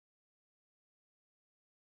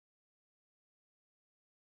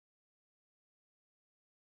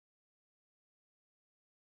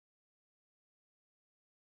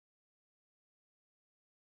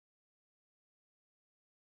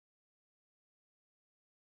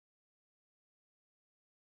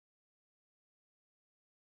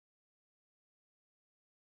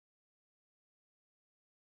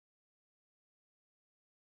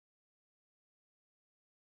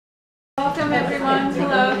Welcome everyone.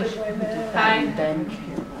 Hello. Hi.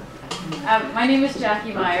 My name is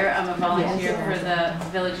Jackie Meyer. I'm a volunteer for the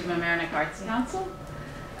Village of Mamaroneck Arts Council.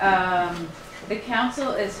 The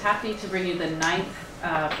council is happy to bring you the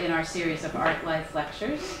 9th in our series of Art Life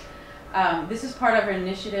lectures. This is part of our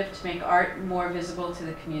initiative to make art more visible to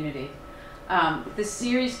the community. The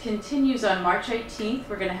series continues on March 18th.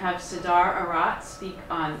 We're going to have Sidar Arat speak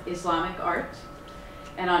on Islamic art.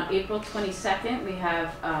 And on April 22nd, we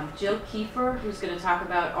have Jill Kiefer, who's going to talk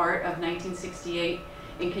about art of 1968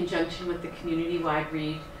 in conjunction with the community-wide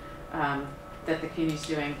read that the community is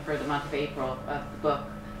doing for the month of April of the book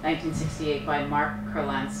 1968 by Mark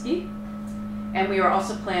Kurlansky. And we are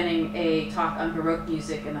also planning a talk on Baroque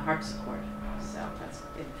music and the harpsichord. So that's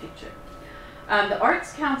in the future. The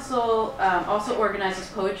Arts Council also organizes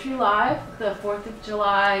Poetry Live, the 4th of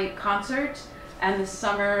July concert, and the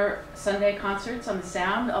summer Sunday concerts on the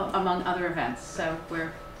Sound, among other events. So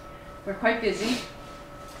we're quite busy.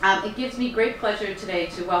 It gives me great pleasure today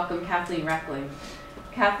to welcome Kathleen Reckling.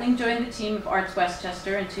 Kathleen joined the team of Arts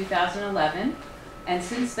Westchester in 2011, and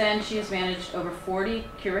since then she has managed over 40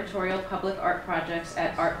 curatorial public art projects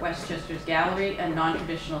at Art Westchester's gallery and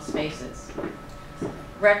non-traditional spaces.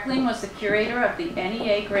 Reckling was the curator of the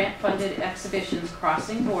NEA grant-funded exhibitions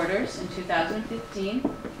Crossing Borders in 2015,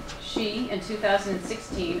 She in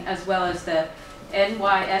 2016, as well as the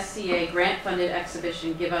NYSCA grant-funded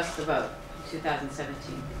exhibition Give Us the Vote in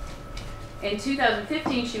 2017. In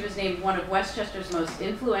 2015, she was named one of Westchester's most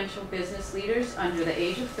influential business leaders under the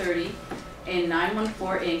age of 30 in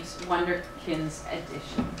 914 Inc.'s Wonderkins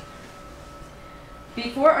edition.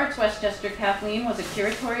 Before Arts Westchester, Kathleen was a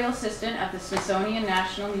curatorial assistant at the Smithsonian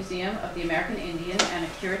National Museum of the American Indian and a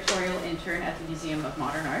curatorial intern at the Museum of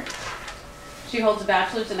Modern Art. She holds a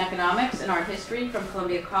bachelor's in economics and art history from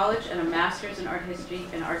Columbia College and a master's in art history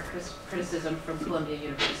and art criticism from Columbia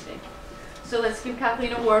University. So let's give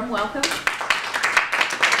Kathleen a warm welcome.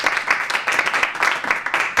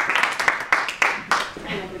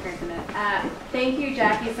 Thank you,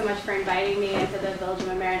 Jackie, so much for inviting me, and to the Village of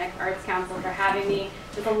Mamaroneck Arts Council for having me.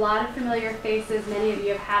 There's a lot of familiar faces many of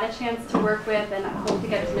you have had a chance to work with, and I hope to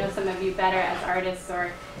get to know some of you better as artists or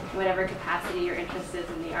in whatever capacity you're interested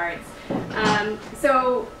in the arts.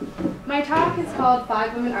 So my talk is called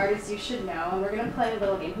 5 Women Artists You Should Know, and we're going to play a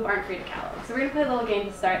little game. Who aren't Frida Khalo? So we're going to play a little game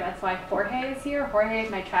to start. That's why Jorge is here. Jorge is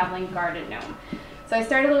my traveling garden gnome. So I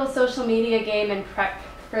started a little social media game in prep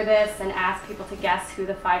for this and asked people to guess who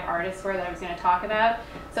the 5 artists were that I was going to talk about.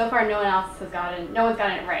 So far, no one's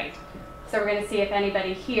gotten it right. So we're going to see if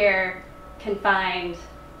anybody here can find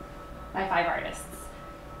my 5 artists.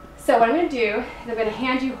 So what I'm going to do is I'm going to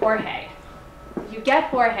hand you Jorge. If you get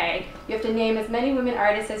Jorge, you have to name as many women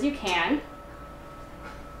artists as you can.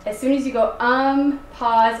 As soon as you go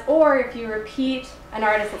pause, or if you repeat an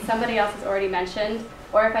artist that somebody else has already mentioned,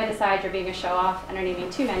 or if I decide you're being a show-off and are naming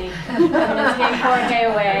too many, I'm going to take Jorge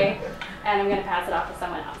away, and I'm going to pass it off to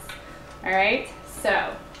someone else. All right?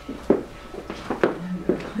 So.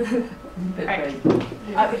 All right.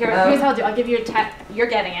 Here's how I'll do. I'll give you a you're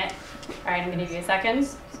getting it. All right, I'm going to give you a second.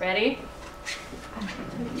 Ready?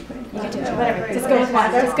 You can do it. Whatever. Just go with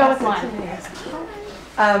one. Just go with one.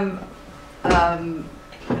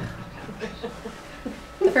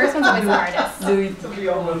 The first one's always the hardest.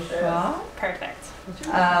 Perfect.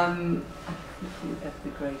 I think you have the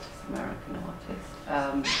greatest American artist.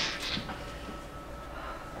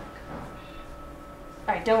 All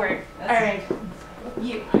right, don't worry. All right.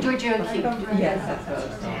 You, Giorgio and Keith. Yes, that's what I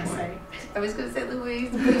was saying. I was going to say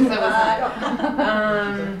Louise, but so was I.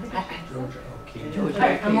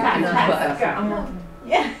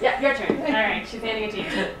 Yeah, your turn. All right, she's handing it to you.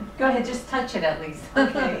 Go ahead, just touch it at least.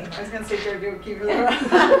 Okay. I was going to say Giorgio Keith.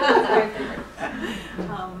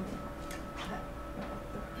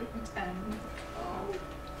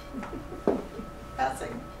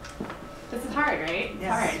 Passing. This is hard, right?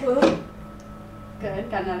 Yes. It's hard.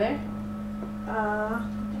 Good. Got another?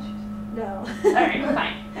 No. All right,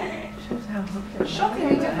 fine. All right.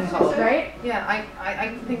 Shockingly difficult, right? Yeah,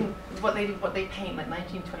 I think what they paint, like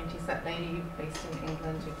 1920s, that lady based in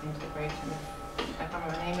England who painted a great, I can't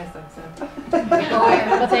remember her name is,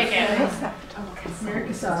 We'll take it.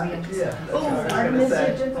 Artemis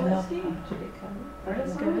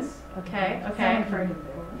Good. Okay.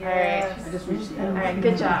 All right,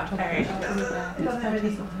 good job. All right.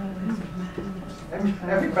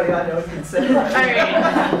 Everybody I know can say. All right.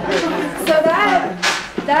 So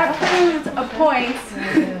that proves a point,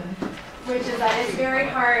 which is that it's very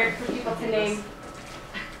hard for people to name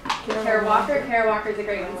Kara Walker. Kara Walker is a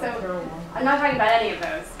great one. So I'm not talking about any of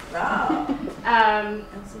those. Wow.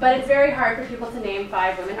 But it's very hard for people to name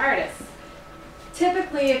 5 women artists.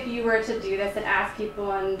 typically, if you were to do this and ask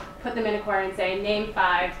people and put them in a corner and say, name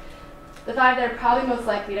 5, the 5 that are probably most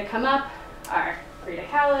likely to come up are Frida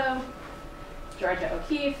Khalo, Georgia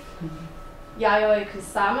O'Keeffe, Yayoi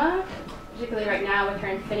Kusama, particularly right now with her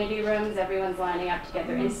infinity rooms, everyone's lining up to get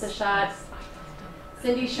their Insta shots.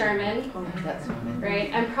 Cindy Sherman,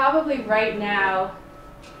 right? And probably right now,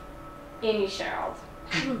 Amy Sherald.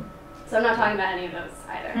 So I'm not talking about any of those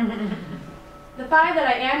either. The 5 that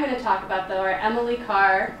I am going to talk about, though, are Emily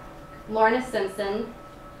Carr, Lorna Simpson,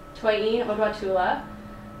 Toyin Oduatula,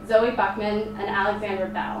 Zoe Buckman, and Alexandra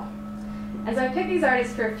Bell. And so I picked these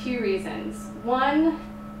artists for a few reasons. One,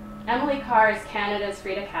 Emily Carr is Canada's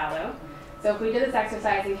Frida Khalo. So if we did this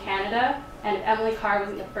exercise in Canada, and if Emily Carr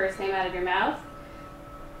wasn't the first name out of your mouth,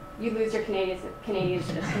 you lose your Canadian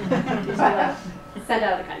citizenship. You're sent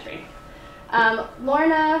out of the country.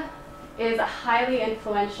 Lorna is a highly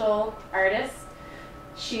influential artist.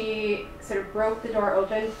 She sort of broke the door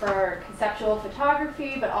open for conceptual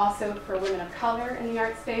photography, but also for women of color in the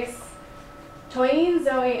art space. Toyin,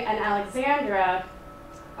 Zoe, and Alexandra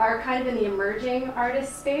are kind of in the emerging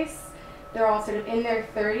artist space. They're all sort of in their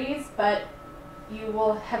 30s, but you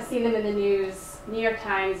will have seen them in the news, New York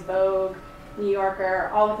Times, Vogue, New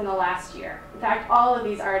Yorker, all within the last year. In fact, all of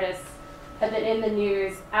these artists have been in the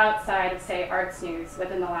news outside of, say, arts news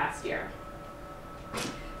within the last year.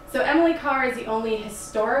 So Emily Carr is the only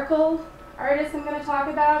historical artist I'm going to talk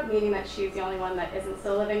about, meaning that she's the only one that isn't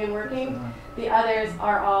still living and working. The others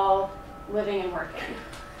are all living and working.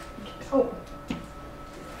 Oh.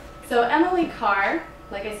 So Emily Carr,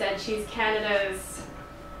 like I said, she's Canada's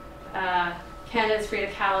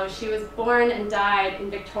Frida Khalo. She was born and died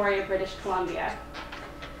in Victoria, British Columbia.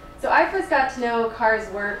 So I first got to know Carr's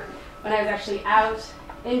work when I was actually out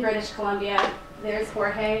in British Columbia. There's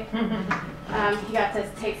Jorge. He got to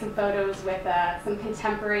take some photos with some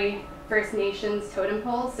contemporary First Nations totem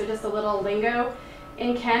poles. So just a little lingo.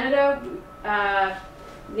 In Canada,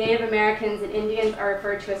 Native Americans and Indians are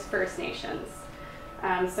referred to as First Nations.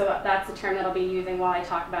 So that's the term that I'll be using while I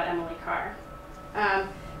talk about Emily Carr.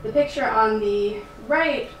 The picture on the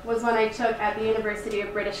right was one I took at the University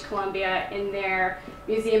of British Columbia in their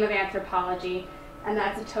Museum of Anthropology, and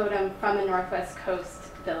that's a totem from the Northwest Coast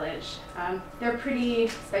village. They're pretty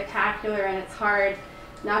spectacular, and it's hard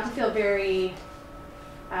not to feel very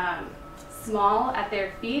small at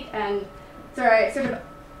their feet. And so I sort of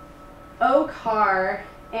owe Carr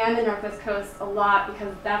and the Northwest Coast a lot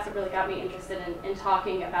because that's what really got me interested in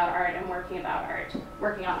talking about art and working on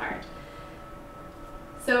art.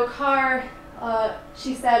 So Carr,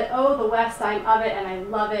 she said, "Oh, the West, I'm of it and I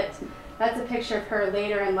love it." That's a picture of her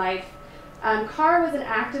later in life. Carr was an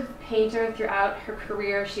active painter throughout her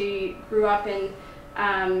career. She grew up in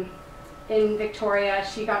Victoria.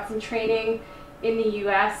 She got some training in the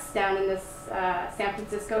US down in this San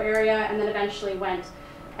Francisco area, and then eventually went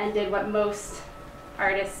and did what most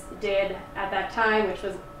artists did at that time, which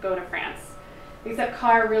was go to France. Except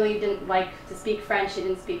Carr really didn't like to speak French. She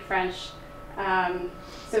didn't speak French.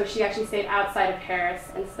 So she actually stayed outside of Paris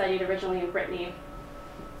and studied originally in Brittany.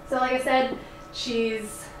 So like I said,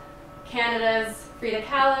 she's Canada's Frida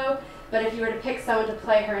Kahlo, but if you were to pick someone to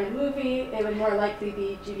play her in a movie, it would more likely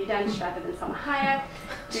be Judi Dench rather than Salma Hayek.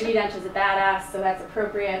 Judi Dench is a badass, so that's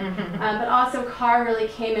appropriate. But also Carr really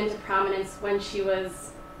came into prominence when she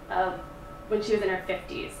was in her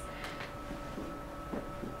 50s.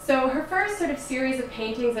 So her first sort of series of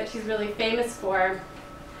paintings that she's really famous for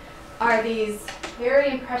are these very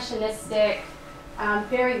impressionistic,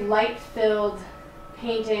 very light-filled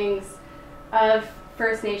paintings of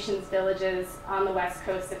First Nations villages on the west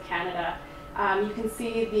coast of Canada. You can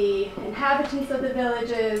see the inhabitants of the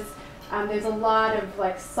villages. There's a lot of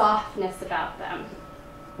like softness about them.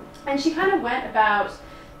 And she kind of went about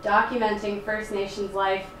documenting First Nations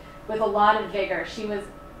life with a lot of vigor. She was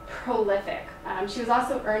prolific. She was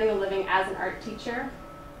also earning a living as an art teacher.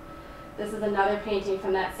 This is another painting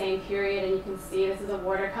from that same period, and you can see this is a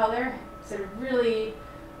watercolor. Sort of really,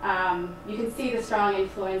 you can see the strong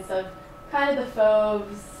influence of kind of the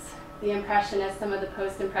Fauves, the Impressionists, some of the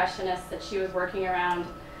Post-Impressionists that she was working around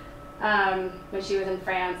when she was in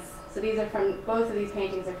France. So these are both of these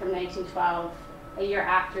paintings are from 1912, a year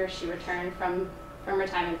after she returned from her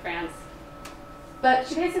time in France. But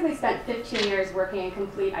she basically spent 15 years working in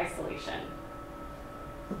complete isolation.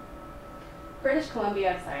 British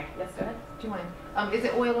Columbia, sorry, yes, go ahead. Do you mind? Is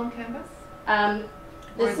it oil on canvas?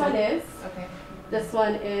 This one is. Okay. This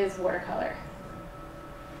one is watercolor.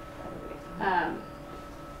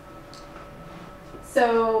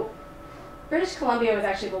 So British Columbia was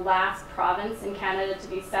actually the last province in Canada to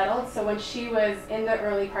be settled. So when she was in the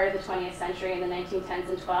early part of the 20th century, in the 1910s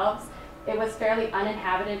and 12s, It was fairly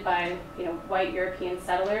uninhabited by white European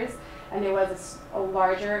settlers, and there was a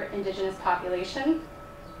larger indigenous population.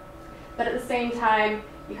 But at the same time,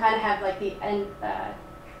 you kind of have like the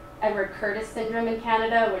Edward Curtis syndrome in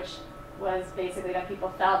Canada, which was basically that people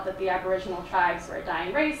felt that the Aboriginal tribes were a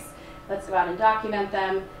dying race. Let's go out and document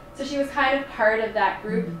them. So she was kind of part of that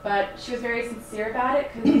group, but she was very sincere about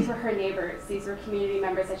it because these were her neighbors. These were community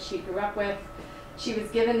members that she grew up with. She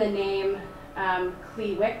was given the name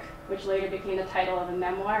Clee-Wick, which later became the title of a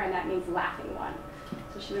memoir, and that means laughing one.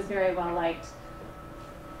 So she was very well liked.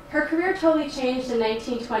 Her career totally changed in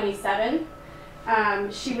 1927.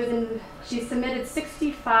 She submitted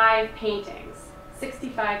 65 paintings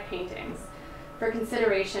for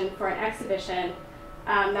consideration for an exhibition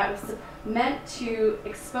that was meant to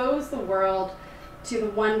expose the world to the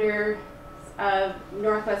wonders of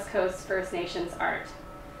Northwest Coast First Nations art.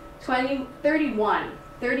 31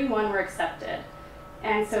 were accepted.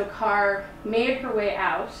 And so Carr made her way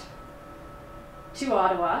out to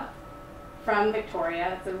Ottawa from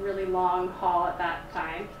Victoria. It's a really long haul at that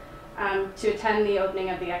time, to attend the opening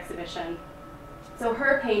of the exhibition. So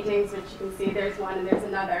her paintings, which you can see, there's one and there's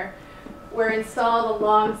another, were installed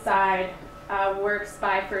alongside works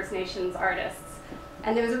by First Nations artists.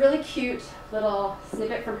 And there was a really cute little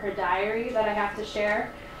snippet from her diary that I have to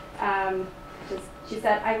share. She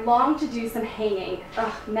said, "I long to do some hanging.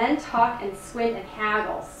 Ugh, men talk and squint and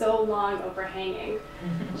haggle so long over hanging."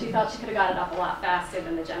 She felt she could have got it up a lot faster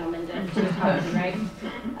than the gentleman did. She was probably right.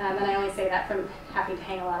 And I only say that from having to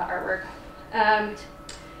hang a lot of artwork.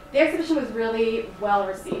 The exhibition was really well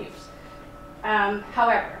received.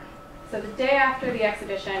 However, so the day after the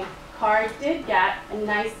exhibition, Carr did get a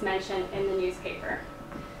nice mention in the newspaper.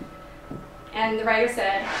 And the writer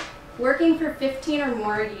said, "Working for 15 or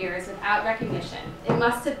more years without recognition, it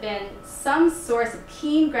must have been some source of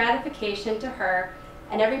keen gratification to her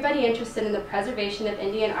and everybody interested in the preservation of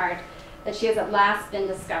Indian art that she has at last been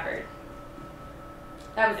discovered."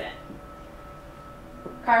 That was it.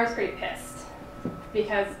 Carr was pretty pissed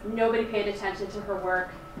because nobody paid attention to her work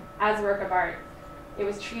as a work of art. It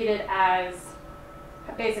was treated as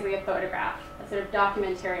basically a photograph, a sort of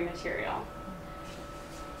documentary material.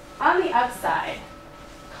 On the upside,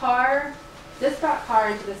 this brought Carr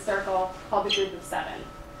into this circle called the Group of Seven.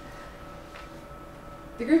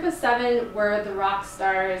 The Group of Seven were the rock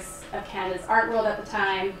stars of Canada's art world at the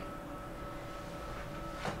time.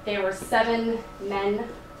 They were 7 men,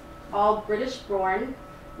 all British born,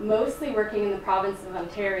 mostly working in the province of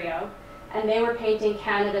Ontario, and they were painting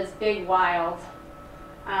Canada's big wild,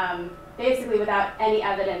 basically without any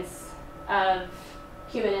evidence of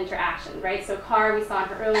human interaction, right? So Carr, we saw in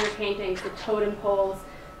her earlier paintings, the totem poles,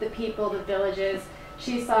 the people, the villages.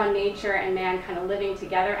 She saw nature and man kind of living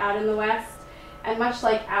together out in the West. And much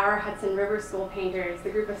like our Hudson River School painters, the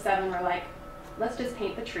Group of Seven were like, let's just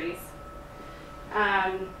paint the trees.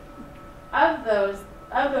 Of those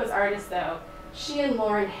artists, though, she and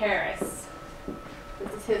Lauren Harris,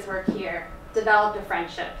 this is his work here, developed a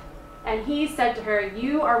friendship. And he said to her,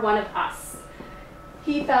 "You are one of us."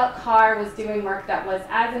 He felt Carr was doing work that was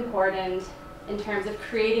as important in terms of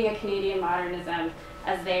creating a Canadian modernism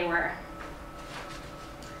as they were.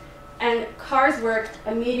 And Carr's work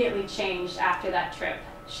immediately changed after that trip.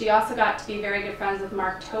 She also got to be very good friends with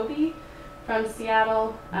Mark Tobey from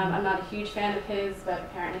Seattle. I'm not a huge fan of his, but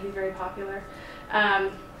apparently he's very popular.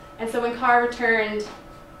 And so when Carr returned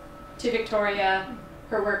to Victoria,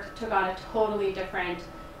 her work took on a totally different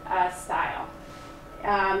style.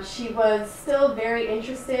 She was still very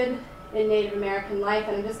interested in Native American life,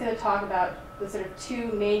 and I'm just going to talk about the sort of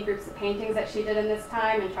 2 main groups of paintings that she did in this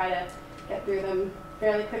time and try to get through them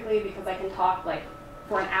fairly quickly because I can talk like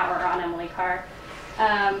for an hour on Emily Carr.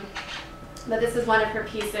 But this is one of her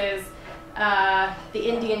pieces, The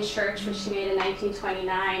Indian Church, which she made in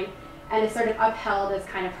 1929, and is sort of upheld as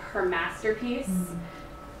kind of her masterpiece.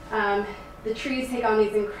 The trees take on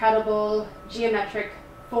these incredible geometric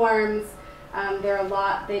forms.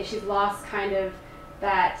 She's lost kind of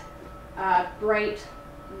that bright,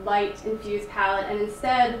 light-infused palette, and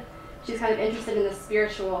instead she's kind of interested in the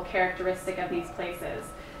spiritual characteristic of these places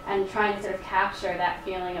and trying to sort of capture that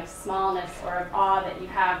feeling of smallness or of awe that you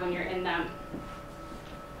have when you're in them.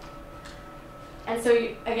 And so,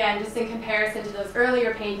 again, just in comparison to those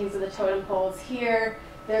earlier paintings of the totem poles here,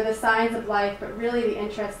 they're the signs of life, but really the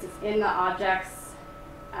interest is in the objects,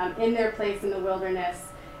 in their place in the wilderness,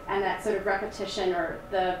 and that sort of repetition or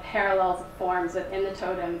the parallels of forms within the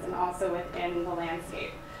totems and also within the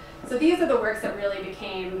landscape. So these are the works that really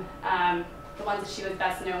became the ones that she was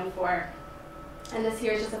best known for. And this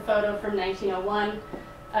here is just a photo from 1901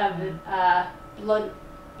 of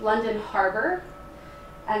London Harbour.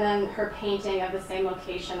 and then her painting of the same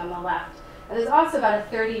location on the left. And there's also about a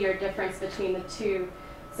 30-year difference between the two,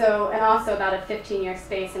 and also about a 15-year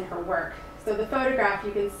space in her work. So the photograph,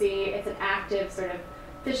 you can see it's an active sort of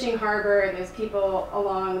fishing harbor, and there's people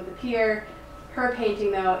along the pier. Her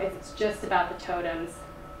painting, though, it's just about the totems.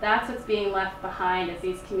 That's what's being left behind as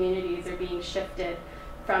these communities are being shifted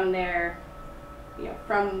from their,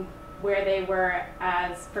 from where they were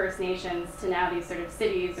as First Nations to now these sort of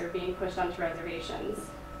cities are being pushed onto reservations.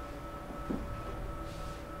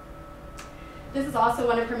 This is also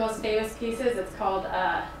one of her most famous pieces. It's called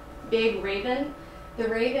Big Raven. The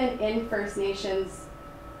raven in First Nations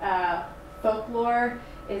folklore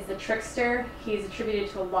is the trickster. He's attributed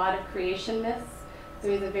to a lot of creation myths, so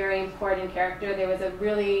he's a very important character. There was a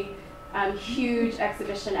really huge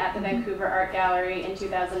exhibition at the Vancouver Art Gallery in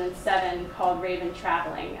 2007 called Raven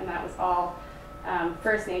Traveling, and that was all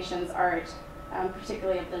First Nations art,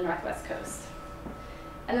 particularly of the Northwest Coast.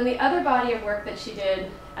 And then the other body of work that she did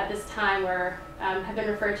at this time have been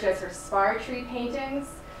referred to as her spar tree paintings.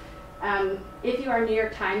 If you are New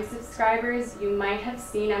York Times subscribers, you might have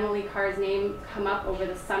seen Emily Carr's name come up over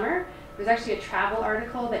the summer. There's actually a travel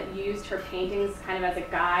article that used her paintings kind of as a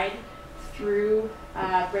guide through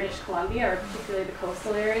British Columbia, or particularly the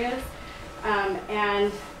coastal areas.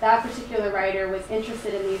 And that particular writer was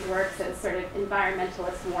interested in these works as sort of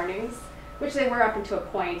environmentalist warnings, which they were up until a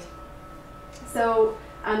point. So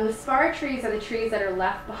the spar trees are the trees that are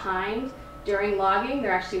left behind during logging.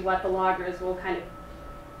 They're actually what the loggers will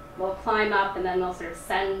climb up, and then they'll sort of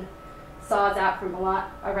send saws out from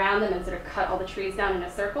around them and sort of cut all the trees down in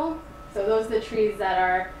a circle. So those are the trees that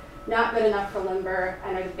are not good enough for lumber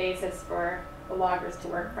and are the basis for the loggers to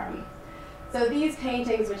work from. So these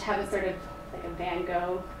paintings, which have a sort of like a Van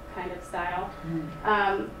Gogh kind of style,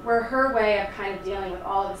 were her way of kind of dealing with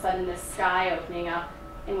all of a sudden this sky opening up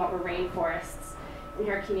in what were rainforests in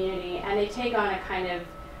her community. And they take on a kind of,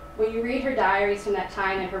 when you read her diaries from that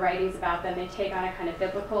time and her writings about them, they take on a kind of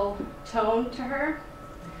biblical tone to her.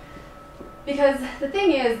 Because the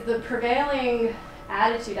thing is, the prevailing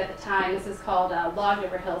attitude at the time, this is called logged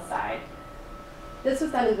over hillside. This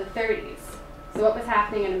was done in the 30s. So what was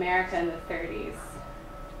happening in America in the 30s,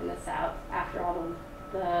 in the South, after all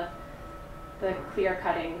the clear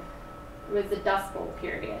cutting, was the Dust Bowl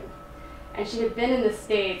period. And she had been in the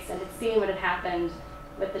States and had seen what had happened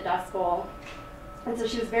with the Dust Bowl. And so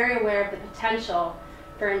she was very aware of the potential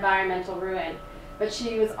for environmental ruin. But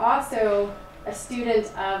she was also a student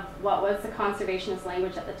of what was the conservationist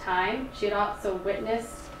language at the time. She had also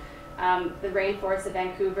witnessed the rainforests of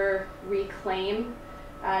Vancouver reclaim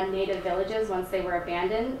native villages once they were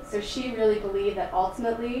abandoned. So she really believed that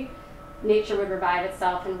ultimately nature would revive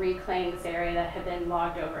itself and reclaim this area that had been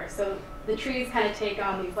logged over. So the trees kind of take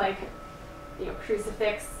on these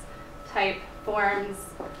crucifix type forms,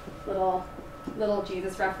 little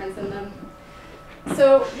Jesus reference in them.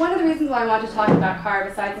 So one of the reasons why I wanted to talk about Carr,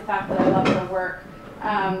 besides the fact that I love her work,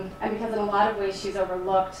 and because in a lot of ways she's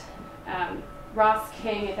overlooked, Ross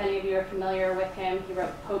King, if any of you are familiar with him, he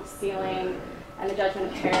wrote Pope's Ceiling and The Judgment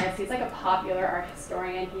of Paris. He's like a popular art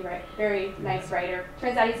historian. He writes, very nice writer.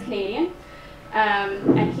 Turns out he's Canadian.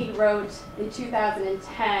 And he wrote in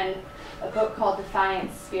 2010 a book called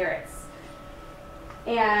Defiant Spirits.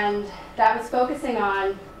 And that was focusing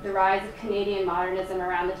on the rise of Canadian modernism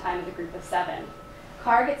around the time of the Group of Seven.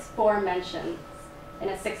 Carr gets 4 mentions in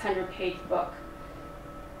a 600-page book.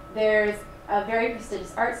 There's a very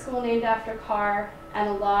prestigious art school named after Carr, and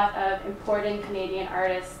a lot of important Canadian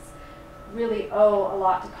artists really owe a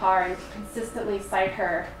lot to Carr and consistently cite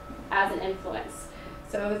her as an influence.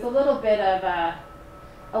 So it was a little bit of a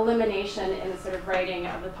elimination in the sort of writing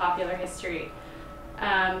of the popular history.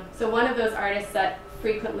 So one of those artists that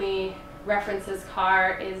frequently references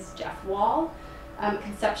Carr is Jeff Wall,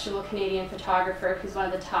 conceptual Canadian photographer who's one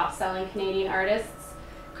of the top-selling Canadian artists.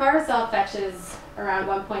 Carr herself fetches around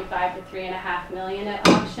 1.5 to 3.5 million at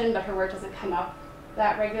auction, but her work doesn't come up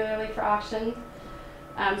that regularly for auction.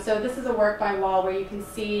 So this is a work by Wall where you can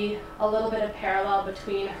see a little bit of parallel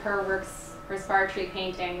between her works, her spar tree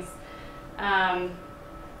paintings. And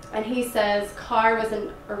he says Carr was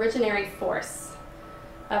an originary force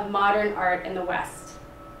of modern art in the West,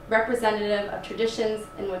 representative of traditions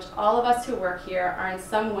in which all of us who work here are in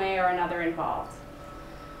some way or another involved.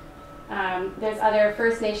 There's other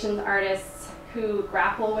First Nations artists who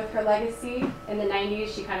grapple with her legacy. In the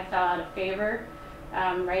 90s, she kind of fell out of favor.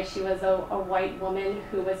 Right? She was a white woman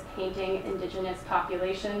who was painting indigenous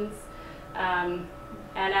populations. And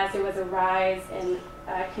as there was a rise in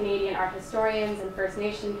Canadian art historians and First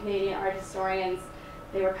Nation Canadian art historians,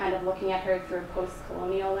 they were kind of looking at her through a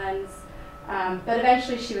post-colonial lens. But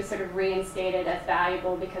eventually she was sort of reinstated as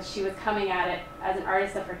valuable because she was coming at it as an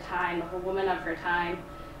artist of her time, like a woman of her time,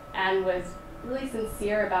 and was really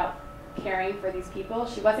sincere about caring for these people.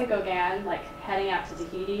 She wasn't Gauguin, like heading out to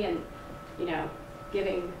Tahiti and, you know,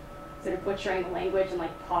 giving, sort of butchering the language and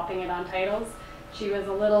like plopping it on titles. She was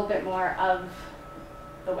a little bit more of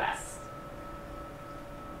the West.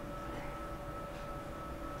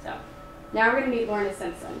 So, now we're going to meet Lorna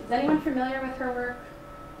Simpson. Is anyone familiar with her work?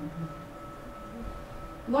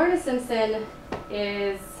 Lorna Simpson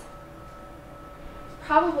is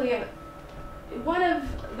probably one of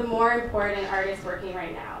the more important artists working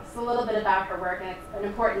right now. It's a little bit about her work, and it's an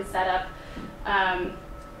important setup.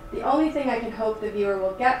 The only thing I can hope the viewer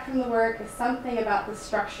will get from the work is something about the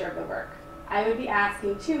structure of the work. I would be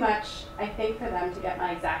asking too much, I think, for them to get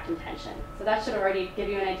my exact intention. So that should already give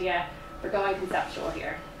you an idea. We're going conceptual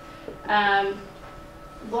here.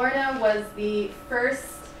 Lorna was the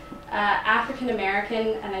first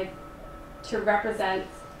African-American to represent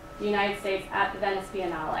the United States at the Venice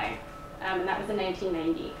Biennale, and that was in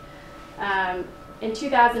 1990. In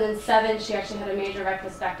 2007, she actually had a major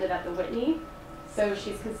retrospective at the Whitney, so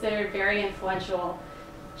she's considered very influential.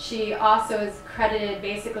 She also is credited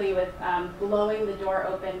basically with blowing the door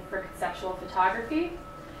open for conceptual photography.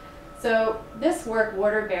 So this work,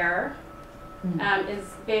 Water Bearer, is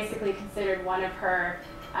basically considered one of her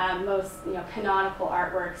most canonical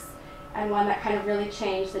artworks, and one that kind of really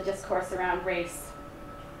changed the discourse around race.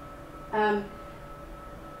 So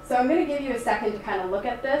I'm going to give you a second to kind of look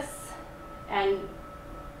at this and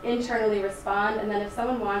internally respond, and then if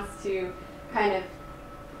someone wants to kind of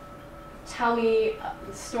tell me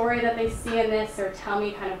the story that they see in this, or tell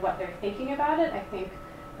me kind of what they're thinking about it, I think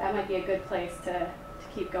that might be a good place to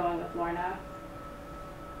keep going with Lorna.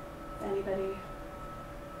 Anybody?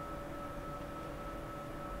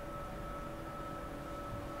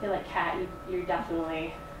 I feel like Kat, you're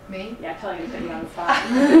definitely... Me? Yeah, totally put you on the spot.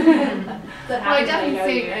 Well, I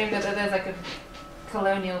definitely see that there's like a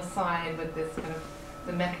colonial side with this kind of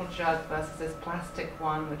the metal jug versus this plastic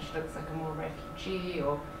one, which looks like a more refugee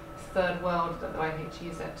or third world, though I hate to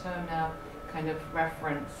use that term now, kind of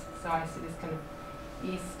reference. So I see this kind of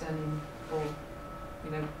Eastern, or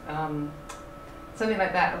something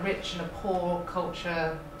like that, a rich and a poor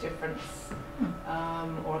culture difference.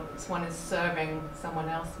 Or one is serving someone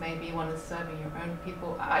else, maybe one is serving your own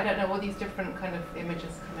people. I don't know, all these different kind of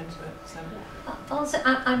images come into it. So. Also,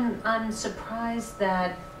 I'm surprised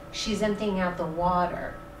that she's emptying out the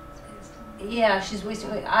water. Yeah, she's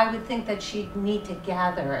wasting. I would think that she'd need to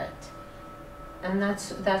gather it, and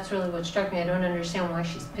that's really what struck me. I don't understand why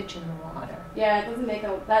she's pitching the water. Yeah,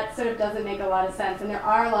 that sort of doesn't make a lot of sense, and there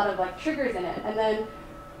are a lot of like triggers in it. And then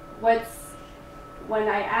when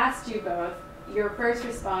I asked you both, your first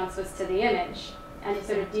response was to the image and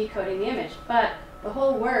sort of decoding the image, but the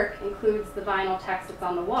whole work includes the vinyl text that's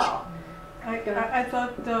on the wall. I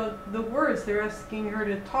thought the words, they're asking her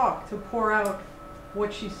to talk, to pour out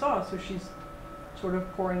what she saw, so she's sort of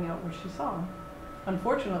pouring out what she saw.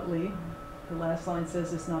 Unfortunately, the last line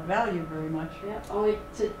says it's not valued very much. Yeah, only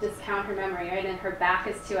to discount her memory, right? And her back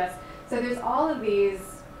is to us. So there's all of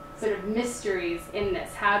these sort of mysteries in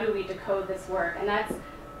this. How do we decode this work? And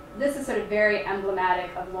this is sort of very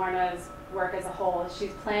emblematic of Lorna's work as a whole.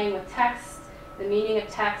 She's playing with text, the meaning of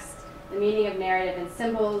text, the meaning of narrative and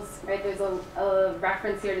symbols, right? There's a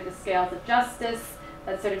reference here to the scales of justice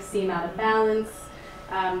that sort of seem out of balance.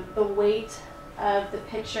 The weight of the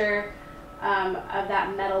picture, of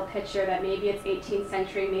that metal picture, that maybe it's 18th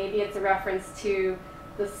century, maybe it's a reference to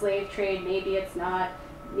the slave trade, maybe it's not.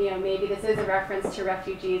 Maybe this is a reference to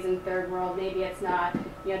refugees in third world, maybe it's not.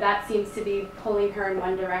 That seems to be pulling her in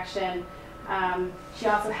one direction. She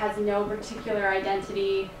also has no particular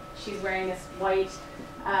identity. She's wearing this white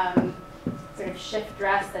sort of shift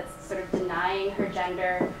dress that's sort of denying her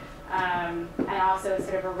gender, and also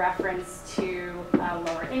sort of a reference to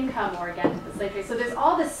lower income, or again to the slave trade. So there's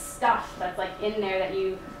all this stuff that's like in there that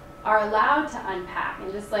you are allowed to unpack.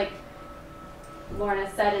 And just like Lorna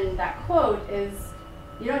said in that quote, is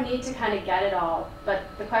you don't need to kind of get it all, but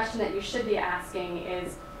the question that you should be asking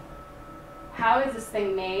is, how is this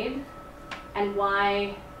thing made, and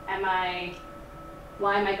why am I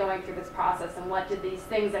going through this process, and what did these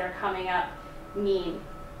things that are coming up mean?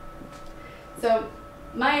 So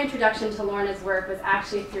my introduction to Lorna's work was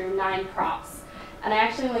actually through 9 props, and I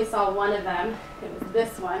actually only saw one of them. It was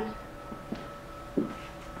this one.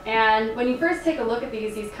 And when you first take a look at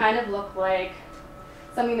these kind of look like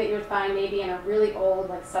something that you would find maybe in a really old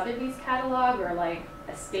like Sotheby's catalog, or like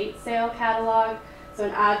estate sale catalog. So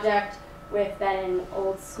an object with then an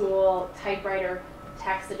old school typewriter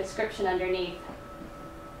text, a description underneath.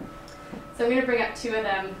 So I'm going to bring up two of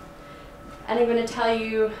them, and I'm going to tell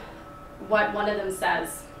you what one of them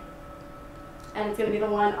says. And it's going to be the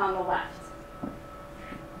one on the left.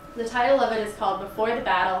 The title of it is called Before the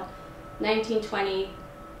Battle, 1920,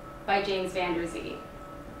 by James Van Der Zee.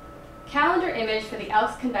 Calendar image for the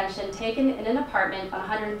Elks Convention taken in an apartment on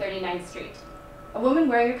 139th Street. A woman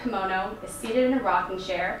wearing a kimono is seated in a rocking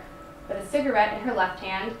chair with a cigarette in her left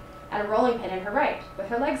hand and a rolling pin in her right, with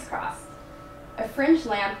her legs crossed. A fringed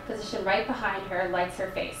lamp positioned right behind her lights her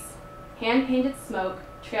face. Hand-painted smoke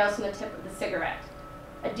trails from the tip of the cigarette.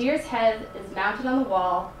 A deer's head is mounted on the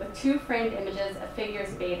wall with two framed images of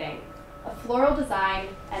figures bathing, a floral design,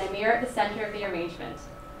 and a mirror at the center of the arrangement.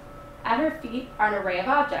 At her feet are an array of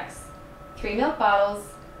objects: 3 milk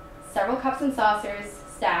bottles, several cups and saucers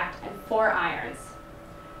stacked, and 4 irons.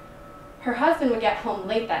 Her husband would get home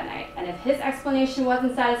late that night, and if his explanation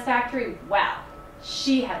wasn't satisfactory, well,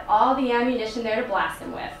 she had all the ammunition there to blast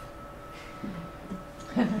him with.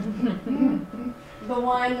 The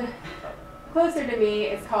one closer to me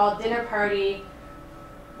is called Dinner Party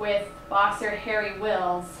with Boxer Harry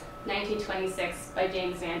Wills, 1926, by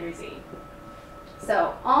James Van Der Zee.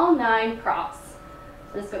 So all 9 props,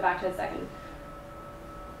 let's go back to a second,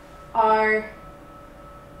 are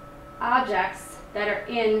objects that are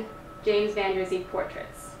in James Van Der Zee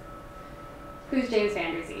portraits. Who's James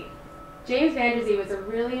Van Der Zee? James Van Der Zee was a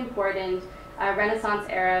really important Renaissance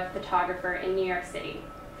era photographer in New York City.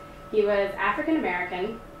 He was African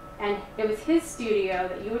American, and it was his studio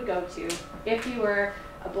that you would go to if you were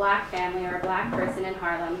a black family or a black person in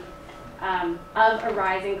Harlem of a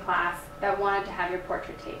rising class that wanted to have your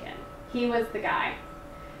portrait taken. He was the guy.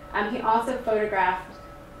 He also photographed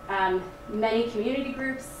many community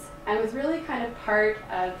groups and was really kind of part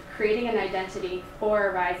of creating an identity for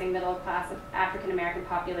a rising middle class of African American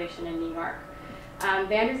population in New York.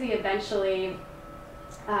 Van Der Zee eventually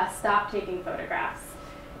stopped taking photographs,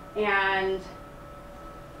 and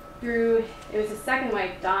it was his second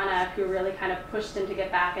wife, Donna, who really kind of pushed him to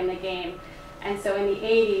get back in the game. And so in the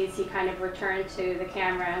 80s, he kind of returned to the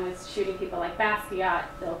camera and was shooting people like Basquiat,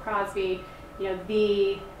 Bill Crosby,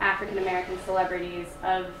 the African American celebrities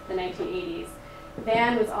of the 1980s.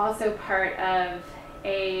 Van was also part of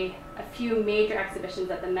a few major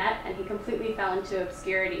exhibitions at the Met, and he completely fell into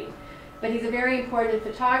obscurity. But he's a very important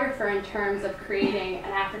photographer in terms of creating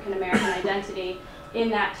an African American identity in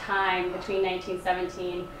that time between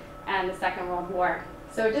 1917 and the Second World War.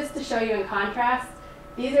 So just to show you in contrast,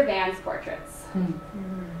 these are Van's portraits.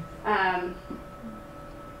 And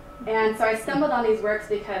so I stumbled on these works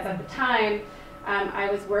because at the time I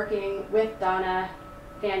was working with Donna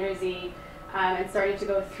Van Der Zee and started to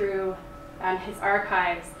go through his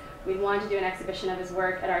archives. We wanted to do an exhibition of his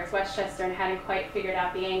work at Arts Westchester and hadn't quite figured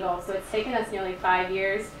out the angle. So it's taken us nearly 5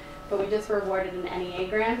 years, but we just were awarded an NEA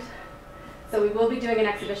grant. So we will be doing an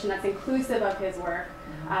exhibition that's inclusive of his work,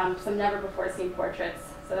 some never before seen portraits.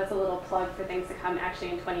 So that's a little plug for things to come actually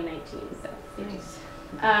in 2019. So. Nice.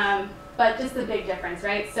 But just the big difference,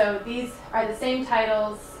 right? So these are the same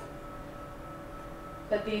titles,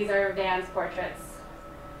 but these are Van's portraits.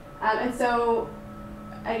 And so,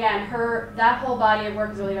 again, that whole body of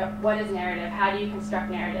work is really about what is narrative, how do you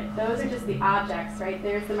construct narrative. Those are just the objects, right?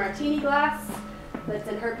 There's the martini glass that's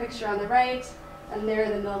in her picture on the right, and there are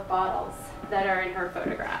the milk bottles that are in her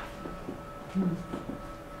photograph.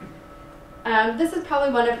 This is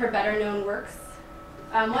probably one of her better known works.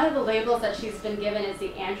 One of the labels that she's been given is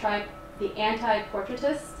the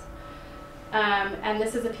anti-portraitist. And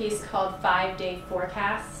this is a piece called 5-Day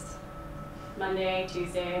Forecast. Monday,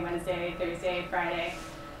 Tuesday, Wednesday, Thursday, Friday.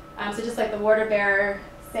 So just like the water bearer,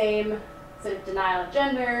 same sort of denial of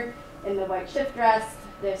gender in the white shift dress.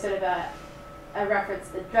 There's sort of a reference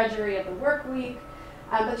to the drudgery of the work week.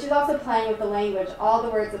 But she's also playing with the language. All the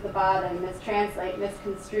words at the bottom: mistranslate,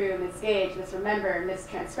 misconstrue, misgauge, misremember,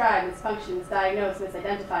 mistranscribe, misfunction, misdiagnose,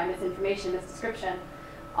 misidentify, misinformation, misdescription.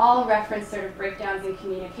 All reference sort of breakdowns in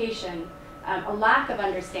communication, a lack of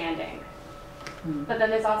understanding. But then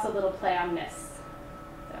there's also a little play on miss.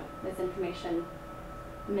 So misinformation,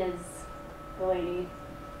 Ms. the lady.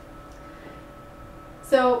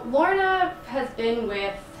 So Lorna had been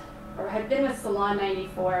with Salon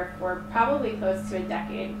 94 for probably close to a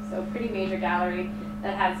decade. So a pretty major gallery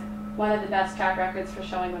that has one of the best track records for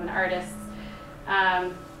showing women artists.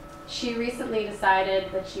 She recently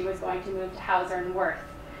decided that she was going to move to Hauser and Wirth,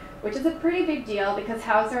 which is a pretty big deal because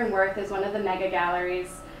Hauser and Wirth is one of the mega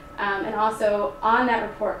galleries. And also on that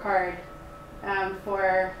report card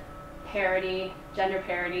for parity, gender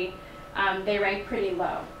parity, they rank pretty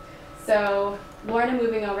low. So Lorna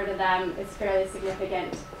moving over to them is fairly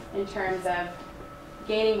significant in terms of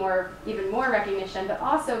gaining even more recognition, but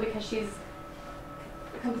also because she's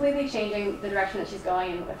completely changing the direction that she's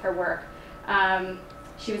going in with her work.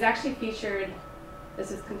 She was actually featured,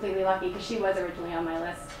 this was completely lucky because she was originally on my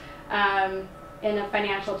list, in a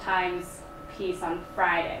Financial Times piece on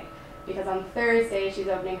Friday, because on Thursday she's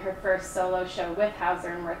opening her first solo show with Hauser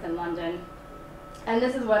and Wirth in London. And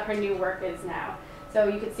this is what her new work is now. So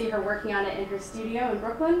you could see her working on it in her studio in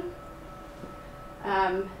Brooklyn.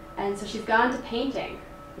 And so she's gone to painting.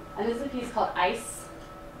 And this is a piece called Ice.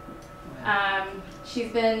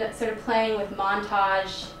 She's been sort of playing with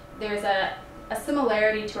montage. There's a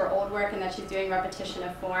similarity to her old work in that she's doing repetition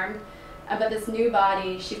of form. But this new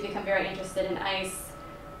body, she's become very interested in ice.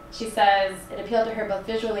 She says it appealed to her both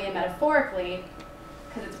visually and metaphorically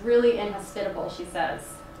because it's really inhospitable, she says.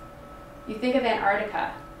 You think of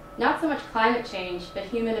Antarctica, not so much climate change, but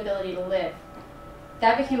human ability to live.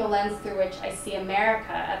 That became a lens through which I see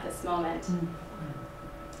America at this moment.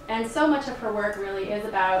 And so much of her work really is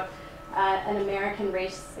about an American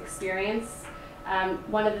race experience.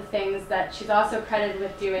 One of the things that she's also credited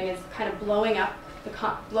with doing is kind of blowing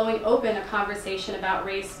open a conversation about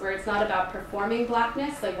race where it's not about performing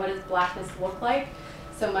blackness, like what does blackness look like,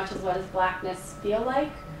 so much as what does blackness feel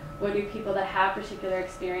like, what do people that have particular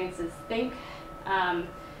experiences think,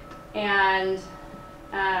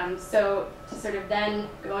 so to sort of then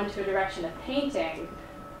go into a direction of painting,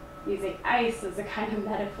 using ice as a kind of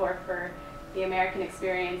metaphor for the American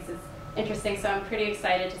experience is interesting. So I'm pretty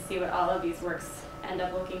excited to see what all of these works end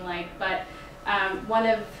up looking like. But one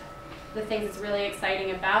of the things that's really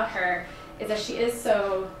exciting about her is that she is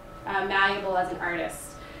so malleable as an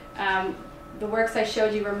artist. The works I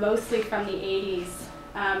showed you were mostly from the 80s,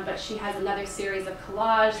 but she has another series of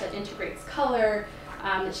collage that integrates color,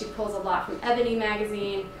 that she pulls a lot from Ebony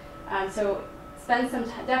magazine. So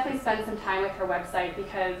definitely spend some time with her website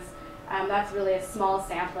because that's really a small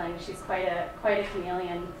sampling. She's quite a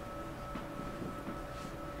chameleon.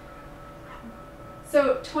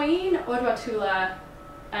 So Toyin Odwatula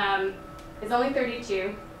is only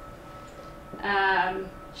 32.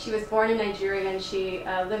 She was born in Nigeria and she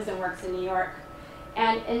lives and works in New York.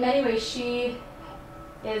 And in many ways, she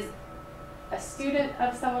is a student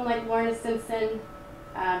of someone like Lorna Simpson.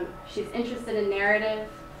 She's interested in narrative,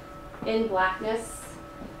 in blackness.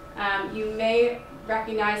 You may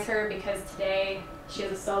recognize her because today she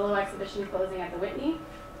has a solo exhibition closing at the Whitney.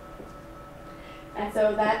 And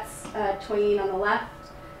so that's Toyin on the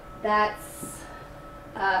left. That's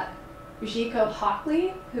Ujiko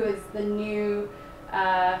Hockley, who is a new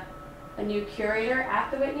curator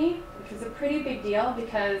at the Whitney, which was a pretty big deal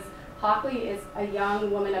because Hockley is a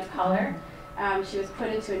young woman of color. She was put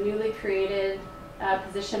into a newly created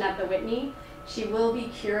position at the Whitney. She will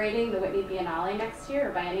be curating the Whitney Biennale next year,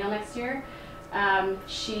 or biennial next year.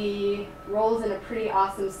 She rolls in a pretty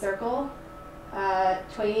awesome circle.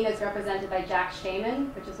 Toyin is represented by Jack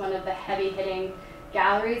Shaman, which is one of the heavy-hitting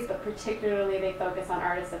galleries, but particularly they focus on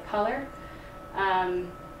artists of color.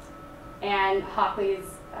 And Hockley's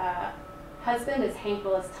husband is Hank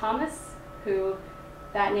Willis Thomas, who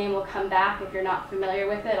that name will come back if you're not familiar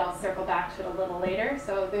with it. I'll circle back to it a little later.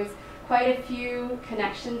 So there's quite a few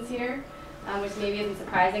connections here, which maybe isn't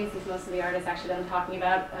surprising since most of the artists actually that I'm talking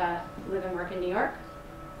about live and work in New York.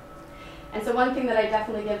 And so one thing that I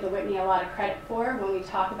definitely give the Whitney a lot of credit for when we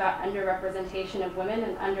talk about underrepresentation of women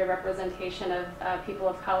and underrepresentation of people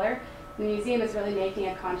of color, the museum is really making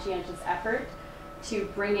a conscientious effort to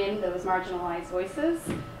bring in those marginalized voices,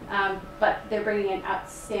 but they're bringing in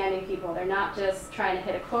outstanding people. They're not just trying to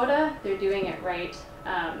hit a quota, they're doing it right.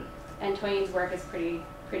 And Toyin's work is pretty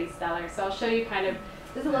stellar. So I'll show you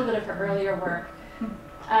this is a little bit of her earlier work.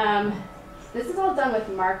 This is all done with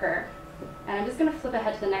marker. And I'm just going to flip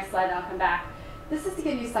ahead to the next slide and I'll come back. This is to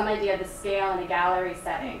give you some idea of the scale in a gallery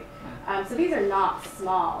setting. So these are not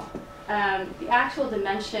small. The actual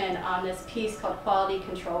dimension on this piece called Quality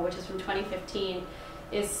Control, which is from 2015,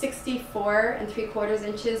 is 64 3/4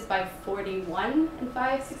 inches by 41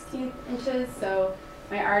 5/16 inches. So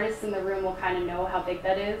my artists in the room will kind of know how big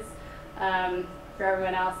that is. For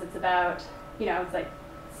everyone else, it's about, it's like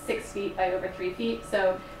 6 feet by over 3 feet.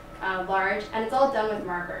 So large, and it's all done with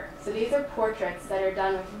marker. So these are portraits that are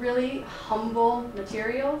done with really humble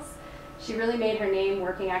materials. She really made her name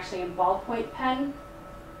working actually in ballpoint pen.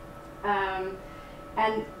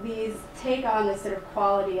 And these take on this sort of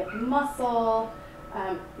quality of muscle.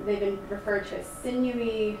 They've been referred to as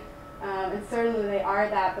sinewy, and certainly they are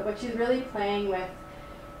that, but what she's really playing with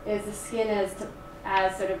is the skin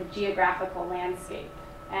as sort of a geographical landscape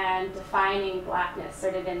and defining blackness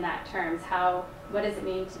sort of in that terms. What does it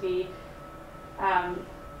mean to be,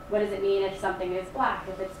 what does it mean if something is black,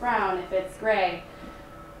 if it's brown, if it's gray?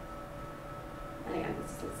 And again,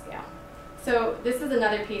 this is the scale. So this is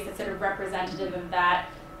another piece that's sort of representative of that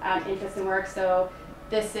interest in work. So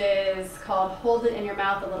this is called Hold It in Your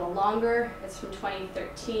Mouth a Little Longer. It's from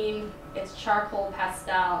 2013. It's charcoal,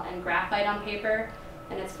 pastel, and graphite on paper,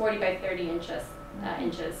 and it's 40 by 30 inches.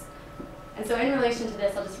 And so in relation to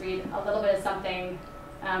this, I'll just read a little bit of something,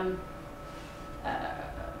 some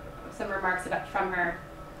remarks from her.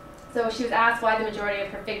 So she was asked why the majority of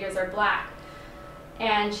her figures are black.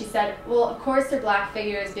 And she said, well, of course they're black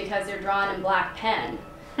figures because they're drawn in black pen.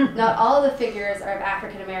 Not all of the figures are of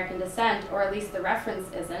African American descent, or at least the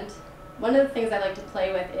reference isn't. One of the things I like to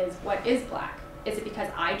play with is, what is black? Is it because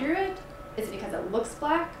I drew it? Is it because it looks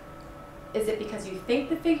black? Is it because you think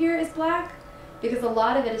the figure is black? Because a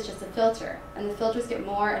lot of it is just a filter, and the filters get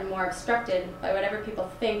more and more obstructed by whatever people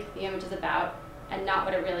think the image is about, and not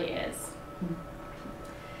what it really is.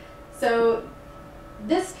 So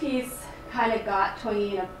this piece kind of got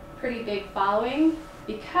Toyin a pretty big following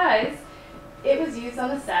because it was used on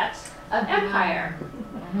the set of Empire.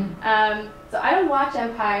 So I don't watch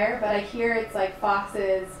Empire, but I hear it's like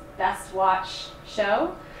Fox's best watch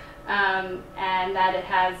show, and that it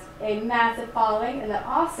has a massive following, and that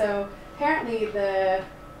also apparently the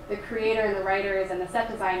creator and the writers and the set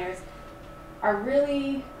designers are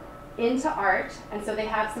really into art, and so they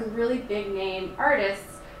have some really big name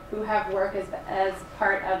artists who have work as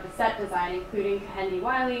part of the set design, including Kehendi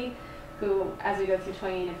Wiley, who, as we go through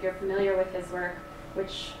Toyin, if you're familiar with his work,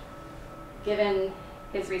 which, given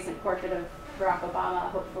his recent portrait of Barack Obama,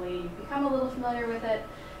 hopefully you become a little familiar with it.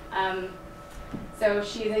 So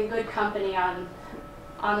she's in good company on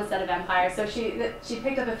the set of Empire. So she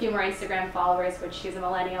picked up a few more Instagram followers, which she's a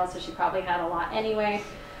millennial, so she probably had a lot anyway.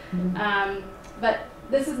 But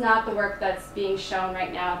this is not the work that's being shown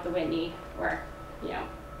right now at the Whitney, or, you know,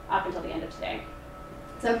 up until the end of today.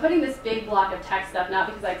 So I'm putting this big block of text up, not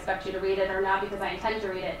because I expect you to read it, or not because I intend to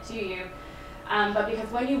read it to you, but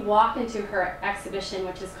because when you walk into her exhibition,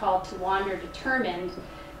 which is called To Wander Determined,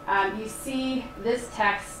 you see this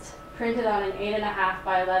text printed on an 8.5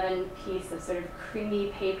 by 11 piece of sort of creamy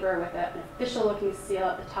paper with an official looking seal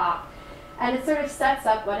at the top. And it sort of sets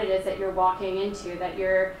up what it is that you're walking into, that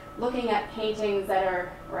you're looking at paintings that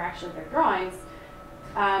are, or actually they're drawings,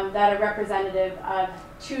 that are representative of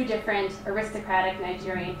two different aristocratic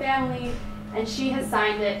Nigerian families, and she has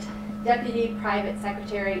signed it Deputy Private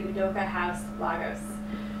Secretary, Udoka House, Lagos.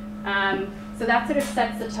 So that sort of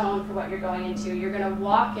sets the tone for what you're going into. You're going to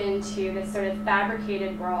walk into this sort of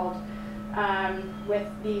fabricated world with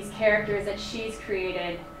these characters that she's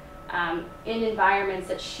created, in environments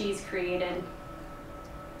that she's created.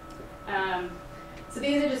 So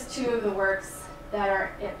these are just two of the works that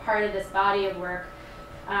are part of this body of work.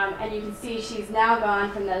 And you can see she's now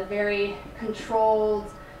gone from the very controlled,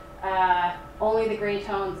 only the gray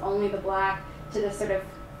tones, only the black, to this sort of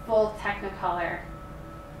full Technicolor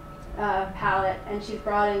palette. And she's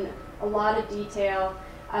brought in a lot of detail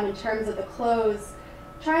in terms of the clothes,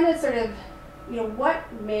 trying to sort of, you know, what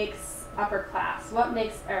makes upper class, what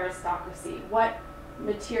makes aristocracy, what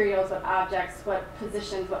materials, what objects, what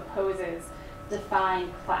positions, what poses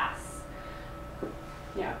define class.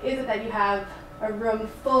 You know, is it that you have a room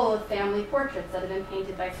full of family portraits that have been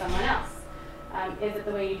painted by someone else? Is it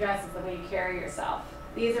the way you dress? Is it the way you carry yourself?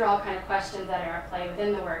 These are all kind of questions that are at play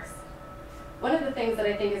within the works. One of the things that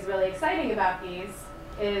I think is really exciting about these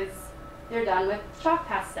is they're done with chalk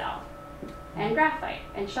pastel and graphite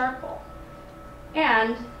and charcoal.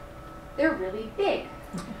 And they're really big.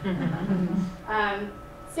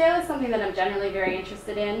 Scale is something that I'm generally very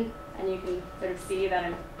interested in, and you can sort of see that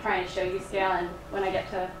I'm trying to show you scale, and when I get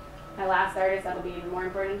to my last artist, that'll be even more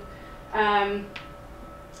important.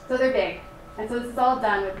 So they're big. And so this is all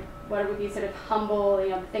done with what would be sort of humble, you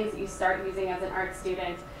know, the things that you start using as an art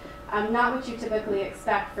student. Not what you typically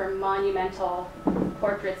expect for monumental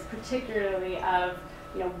portraits, particularly of,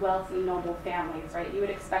 you know, wealthy, noble families, right? You would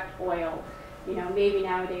expect oil, you know, maybe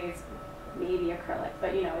nowadays, maybe acrylic,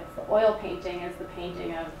 but, you know, it's the oil painting is the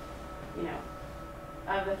painting of, you know,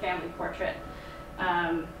 of the family portrait.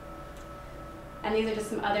 And these are just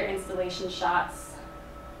some other installation shots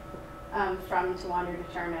from To Wander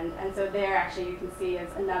Determined. And so there actually you can see is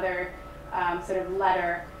another sort of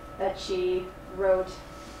letter that she wrote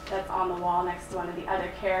that's on the wall next to one of the other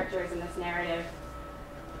characters in this narrative.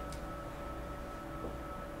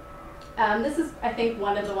 This is, I think,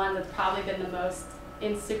 one of the ones that's probably been the most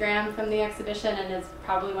Instagram from the exhibition, and is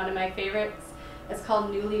probably one of my favorites. It's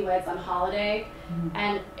called Newlyweds on Holiday.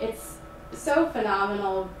 And it's so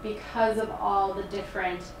phenomenal because of all the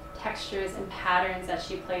different textures and patterns that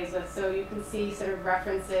she plays with. So you can see sort of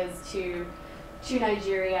references to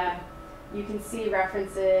Nigeria. You can see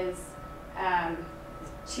references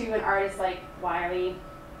to an artist like Wiley.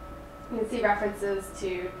 You can see references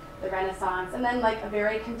to the Renaissance, and then like a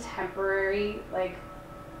very contemporary, like,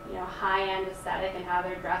 you know, high-end aesthetic in how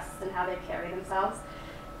they're dressed and how they carry themselves,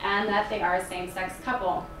 and that they are a same-sex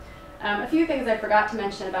couple. A few things I forgot to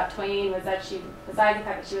mention about Toyin was that she, besides the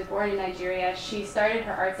fact that she was born in Nigeria, she started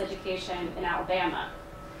her arts education in Alabama.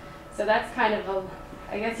 So that's kind of a,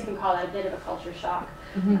 I guess you can call that a bit of a culture shock.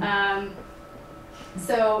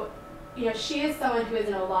 So, you know, she is someone who is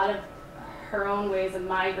in a lot of her own ways a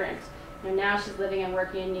migrant. You know, now she's living and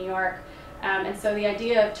working in New York. And so the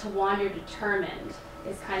idea of to wander determined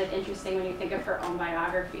is kind of interesting when you think of her own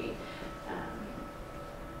biography.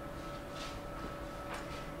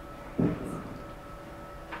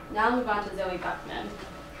 Now I'll move on to Zoe Buckman.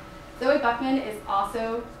 Zoe Buckman is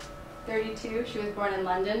also 32. She was born in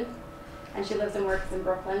London, and she lives and works in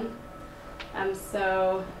Brooklyn.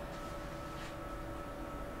 So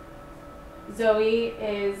Zoe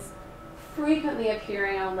is frequently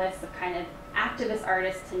appearing on lists of kind of activist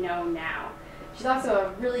artists to know now. She's also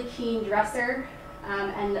a really keen dresser,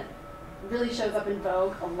 and really shows up in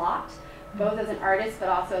Vogue a lot, both as an artist but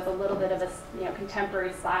also as a little bit of a, you know,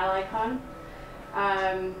 contemporary style icon.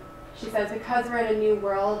 She says, because we're in a new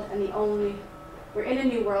world and we're in a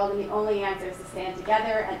new world and the only answer is to stand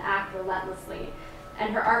together and act relentlessly.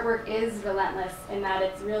 And her artwork is relentless in that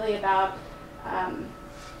it's really about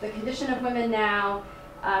the condition of women now.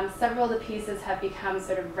 Several of the pieces have become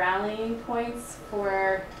sort of rallying points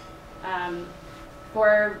for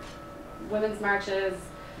women's marches.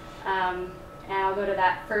 And I'll go to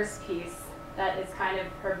that first piece that is kind of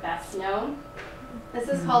her best known. This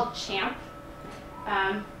is called Champ.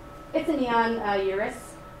 It's a neon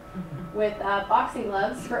uterus with boxing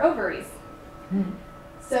gloves for ovaries.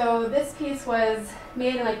 So this piece was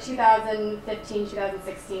made in like 2015,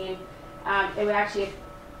 2016. It would actually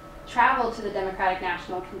travel to the Democratic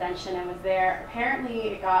National Convention and was there. Apparently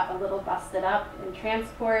it got a little busted up in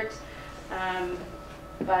transport,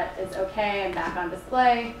 but it's okay and back on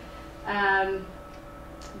display.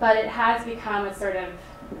 But it has become a sort of,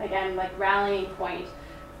 again, like rallying point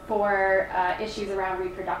for issues around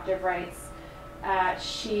reproductive rights.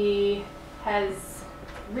 She has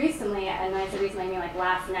recently, and when I say recently I mean like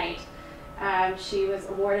last night, she was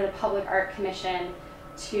awarded a public art commission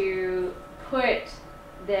to put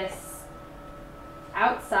this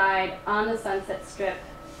outside on the Sunset Strip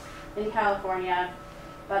in California,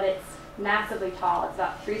 but it's massively tall. It's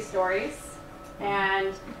about 3 stories,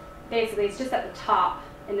 and basically it's just at the top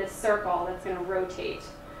in this circle that's going to rotate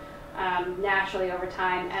naturally over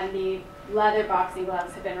time, and the leather boxing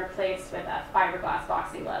gloves have been replaced with fiberglass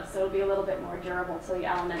boxing gloves, so it'll be a little bit more durable to the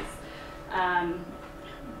elements.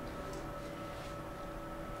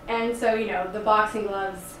 And so, you know, the boxing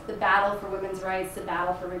gloves, the battle for women's rights, the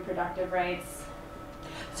battle for reproductive rights.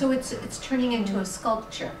 So it's turning into a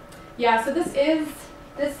sculpture. Yeah, so this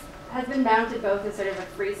has been mounted both as sort of a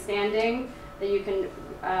freestanding that you can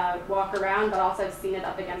walk around, but also I've seen it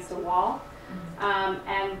up against a wall.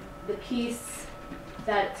 And the piece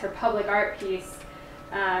that's her public art piece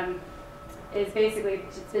is basically,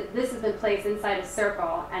 this has been placed inside a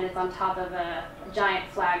circle and it's on top of a giant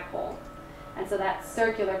flagpole. And so that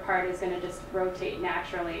circular part is going to just rotate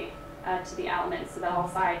naturally to the elements so that all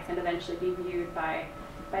sides can eventually be viewed by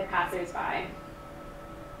passers-by.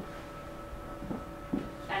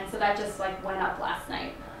 And so that just like went up last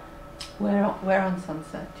night. Where on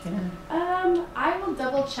Sunset, do you know? I will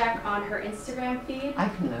double check on her Instagram feed. I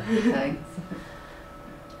can look, thanks.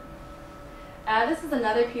 This is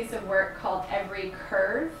another piece of work called Every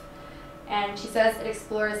Curve. And she says it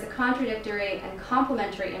explores the contradictory and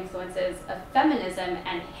complementary influences of feminism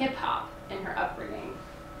and hip-hop in her upbringing.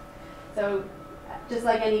 So just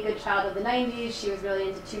like any good child of the 90s, she was really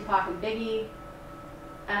into Tupac and Biggie.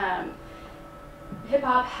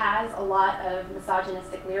 Hip-hop has a lot of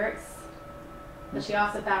misogynistic lyrics, but she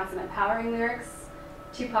also found some empowering lyrics.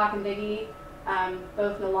 Tupac and Biggie,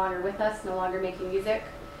 both no longer with us, no longer making music.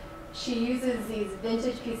 She uses these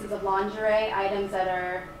vintage pieces of lingerie, items that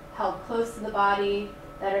are held close to the body,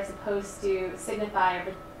 that are supposed to signify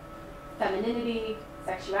femininity,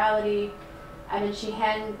 sexuality, and then she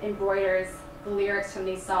hand embroiders the lyrics from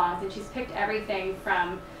these songs, and she's picked everything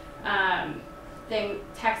from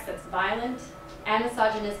text that's violent and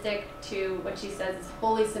misogynistic to what she says is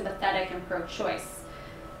wholly sympathetic and pro-choice.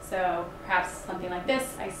 So perhaps something like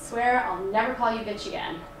this: I swear I'll never call you bitch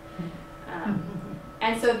again.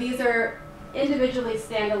 And so these are individually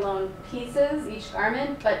standalone pieces, each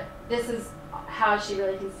garment, but this is how she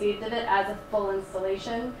really conceived of it as a full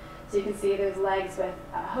installation. So you can see there's legs with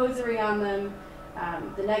hosiery on them,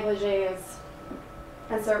 the negligees,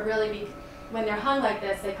 and so it really when they're hung like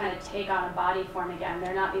this, they kind of take on a body form again.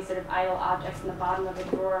 They're not these sort of idle objects in the bottom of a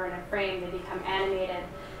drawer in a frame. They become animated.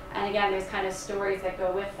 And again, there's kind of stories that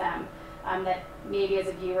go with them that maybe as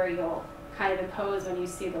a viewer you'll kind of impose when you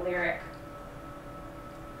see the lyric.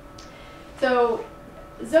 So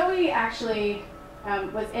Zoe actually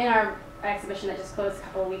was in our exhibition that just closed a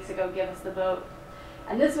couple of weeks ago, Give Us the Vote.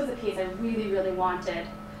 And this was a piece I really, really wanted.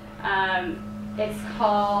 It's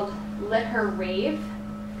called Let Her Rave.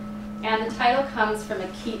 And the title comes from a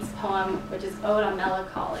Keats poem, which is Ode on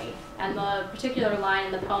Melancholy. And the particular line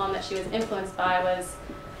in the poem that she was influenced by was,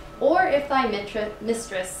 "Or if thy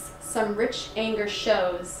mistress some rich anger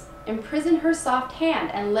shows, imprison her soft hand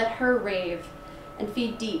and let her rave, and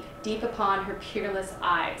feed deep, deep upon her peerless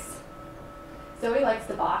eyes." Zoe likes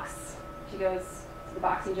to box. She goes to the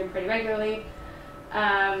boxing gym pretty regularly.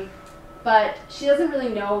 But she doesn't really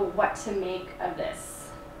know what to make of this.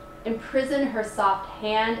 Imprison her soft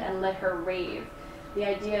hand and let her rave. The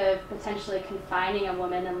idea of potentially confining a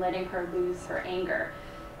woman and letting her lose her anger.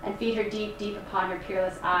 And feed her deep, deep upon her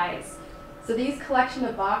peerless eyes. So these collection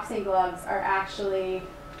of boxing gloves are actually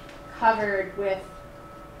covered with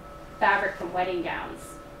fabric from wedding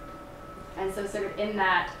gowns. And so sort of in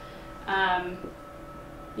that,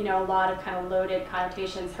 you know, a lot of kind of loaded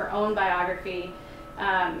connotations. Her own biography,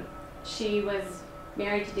 she was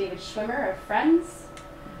married to David Schwimmer of Friends.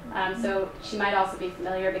 So she might also be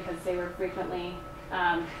familiar because they were frequently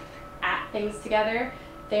at things together.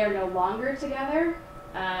 They are no longer together.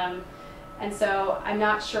 And so I'm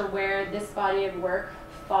not sure where this body of work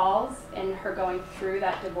falls in her going through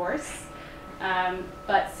that divorce.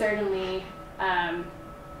 But certainly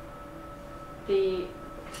the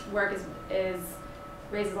work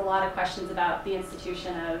raises a lot of questions about the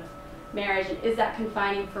institution of marriage, and is that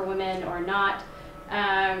confining for women or not?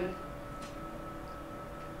 And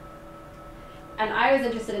I was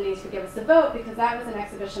interested in these who Give Us the Vote because that was an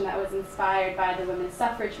exhibition that was inspired by the women's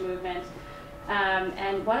suffrage movement.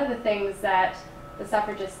 And one of the things that the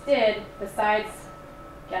suffragists did, besides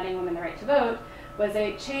getting women the right to vote, was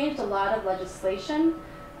they changed a lot of legislation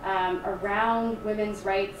around women's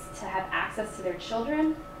rights to have access to their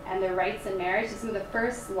children and their rights in marriage. Some of the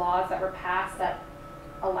first laws that were passed that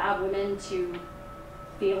allowed women to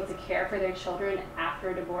be able to care for their children after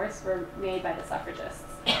a divorce were made by the suffragists.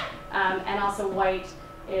 And also white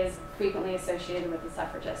is frequently associated with the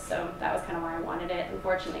suffragists, so that was kind of why I wanted it.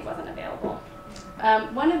 Unfortunately, it wasn't available.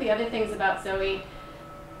 One of the other things about Zoe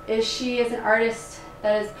is she is an artist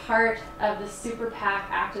that is part of the Super PAC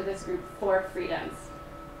activist group Four Freedoms.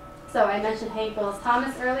 So I mentioned Hank Willis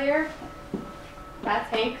Thomas earlier. That's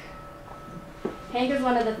Hank. Hank is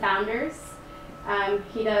one of the founders.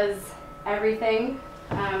 He does everything.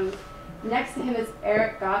 Next to him is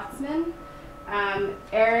Eric Gottsman.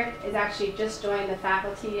 Eric is actually just joined the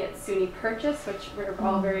faculty at SUNY Purchase, which we're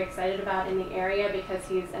all very excited about in the area because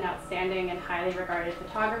he's an outstanding and highly regarded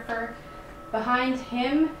photographer. Behind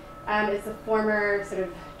him is the former sort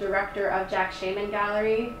of director of Jack Shaman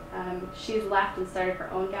Gallery. She's left and started her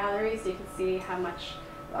own gallery, so you can see how much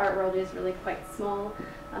the art world is really quite small,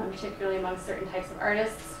 particularly among certain types of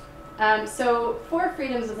artists. So Four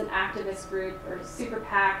Freedoms was an activist group, or Super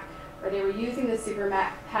PAC, where they were using the Super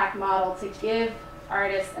PAC model to give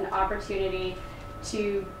artists an opportunity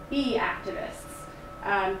to be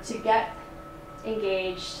activists, to get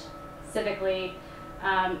engaged civically,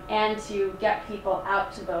 and to get people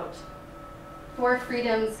out to vote. Four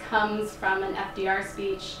Freedoms comes from an FDR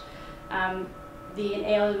speech, the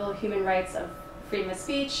inalienable human rights of freedom of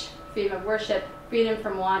speech, freedom of worship, freedom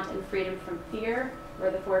from want, and freedom from fear were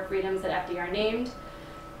the four freedoms that FDR named.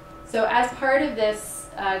 So as part of this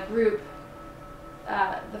group,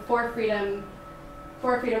 the Four Freedom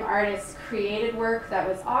artists created work that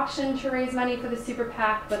was auctioned to raise money for the Super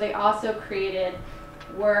PAC, but they also created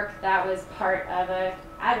work that was part of an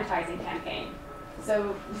advertising campaign.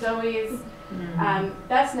 So Zoe's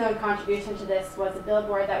best known contribution to this was a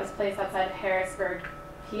billboard that was placed outside of Harrisburg,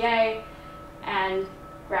 PA, and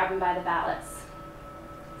Grab 'em by the ballots.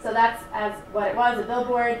 So that's as what it was, a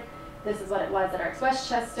billboard. This is what it was at Arts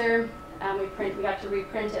Westchester. We got to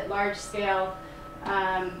reprint it large scale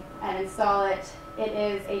and install it. It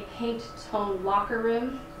is a paint tone locker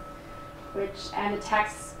room, and the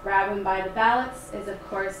text "Grab 'em by the ballots" is of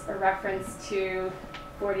course a reference to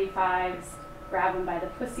 45's "Grab 'em by the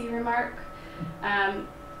pussy" remark, and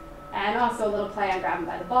also a little play on "Grab 'em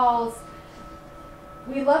by the balls."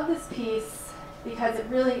 We love this piece because it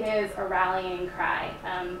really is a rallying cry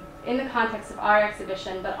in the context of our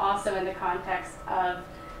exhibition, but also in the context of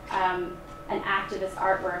an activist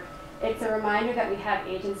artwork. It's a reminder that we have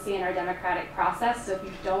agency in our democratic process, so if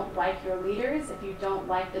you don't like your leaders, if you don't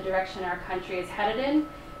like the direction our country is headed in,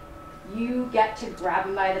 you get to grab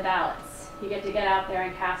them by the ballots. You get to get out there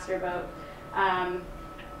and cast your vote.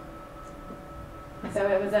 So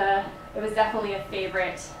it was definitely a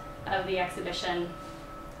favorite of the exhibition.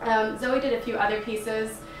 Zoe did a few other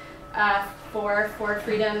pieces for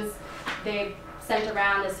Freedoms. They sent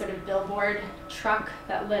around this sort of billboard truck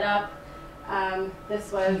that lit up.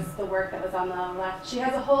 This was the work that was on the left. She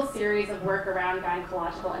has a whole series of work around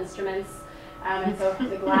gynecological instruments. And so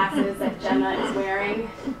the glasses that Gemma is wearing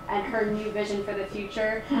and her new vision for the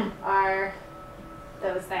future are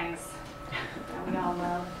those things that we all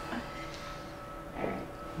love.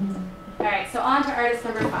 All right, so on to artist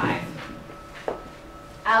number 5,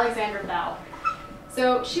 Alexandra Bell.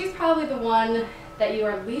 So she's probably the one that you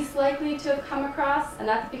are least likely to have come across, and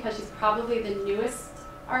that's because she's probably the newest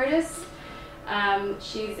artist.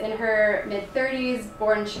 She's in her mid-30s,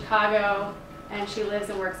 born in Chicago, and she lives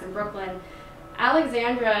and works in Brooklyn.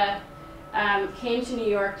 Alexandra came to New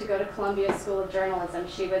York to go to Columbia School of Journalism.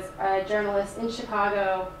 She was a journalist in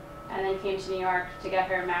Chicago and then came to New York to get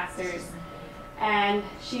her master's. And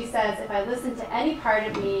she says, if I listened to any part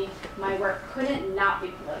of me, my work couldn't not be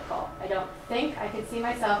political. I don't think I could see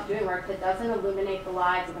myself doing work that doesn't illuminate the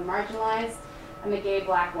lives of the marginalized. I'm a gay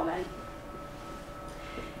black woman.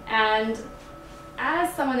 And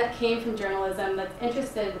as someone that came from journalism that's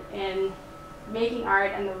interested in making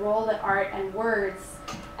art and the role that art and words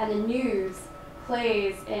and the news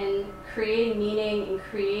plays in creating meaning and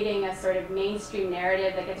creating a sort of mainstream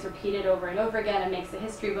narrative that gets repeated over and over again and makes the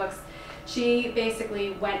history books, she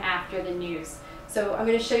basically went after the news. So I'm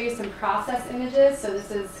going to show you some process images. So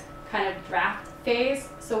this is kind of draft phase.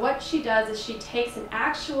 So what she does is she takes an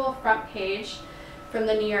actual front page from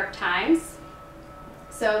the New York Times.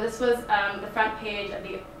 So this was the front page of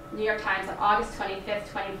the New York Times on August 25th,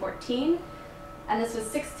 2014. And this was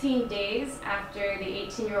 16 days after the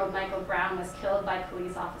 18-year-old Michael Brown was killed by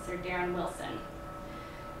police officer Darren Wilson.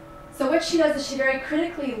 So what she does is she very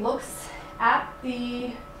critically looks at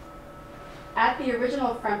the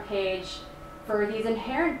original front page for these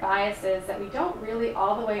inherent biases that we don't really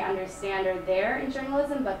all the way understand are there in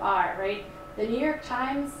journalism, but are, right? The New York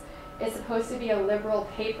Times is supposed to be a liberal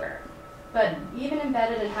paper, but even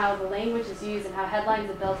embedded in how the language is used and how headlines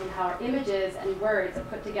are built and how our images and words are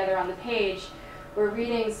put together on the page, we're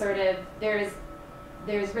reading sort of, there's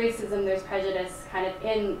racism, there's prejudice kind of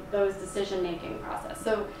in those decision-making process.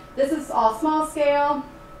 So this is all small scale.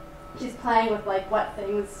 She's playing with like what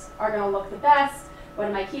things are going to look the best, what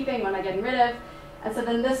am I keeping, what am I getting rid of, and so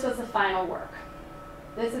then this was the final work.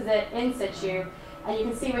 This is it in situ, and you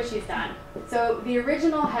can see what she's done. So the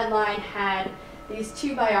original headline had these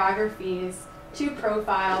 2 biographies, 2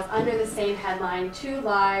 profiles under the same headline, 2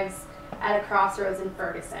 lives at a crossroads in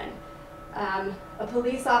Ferguson. A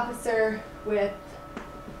police officer with,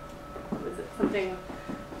 was it something,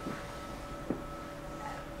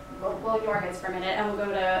 we'll ignore his for a minute and we'll go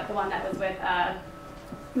to the one that was with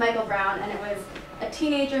Michael Brown, and it was a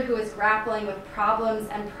teenager who was grappling with problems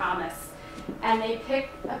and promise. And they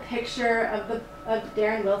picked a picture of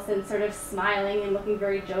Darren Wilson sort of smiling and looking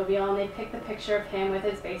very jovial, and they picked the picture of him with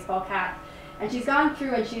his baseball cap. And she's gone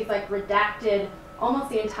through and she's like redacted almost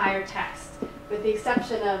the entire text, with the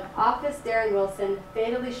exception of Office Darren Wilson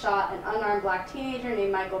fatally shot an unarmed black teenager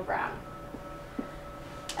named Michael Brown.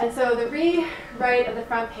 And so the rewrite of the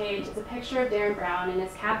front page is a picture of Darren Brown in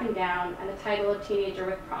his cap and gown and the title of Teenager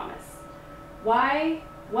with Promise. Why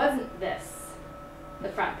wasn't this the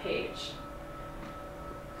front page?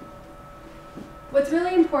 What's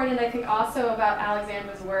really important, I think, also about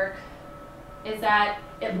Alexandra's work is that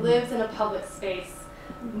it lives in a public space,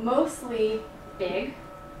 mostly big,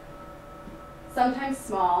 sometimes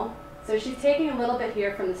small. So she's taking a little bit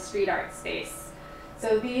here from the street art space.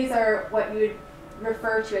 So these are what you would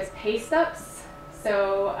refer to as paste-ups.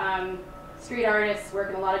 So street artists work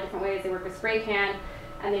in a lot of different ways. They work with spray can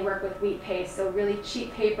and they work with wheat paste. So really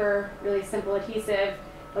cheap paper, really simple adhesive.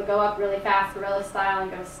 They'll go up really fast, guerrilla style, and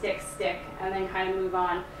go stick, stick, and then kind of move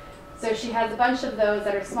on. So she has a bunch of those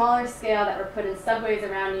that are smaller scale that were put in subways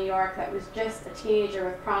around New York that was just a teenager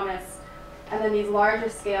with promise. And then these larger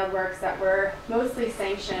scaled works that were mostly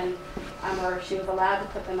sanctioned, or she was allowed to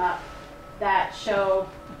put them up, that show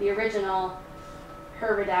the original,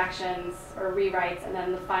 her redactions or rewrites, and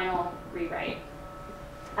then the final rewrite.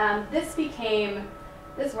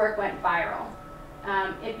 This work went viral.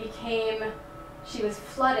 She was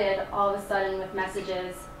flooded all of a sudden with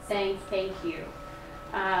messages saying thank you.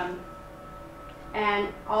 And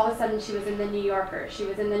all of a sudden she was in the New Yorker. She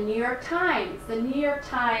was in the New York Times. The New York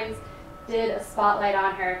Times did a spotlight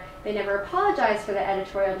on her. They never apologized for the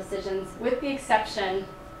editorial decisions, with the exception,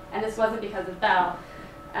 and this wasn't because of Bell,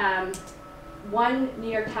 one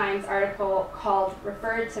New York Times article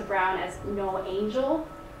referred to Brown as no angel,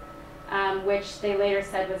 which they later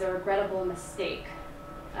said was a regrettable mistake.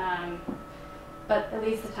 But at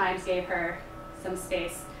least the Times gave her some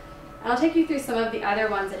space. And I'll take you through some of the other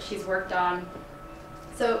ones that she's worked on.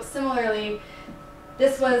 So similarly,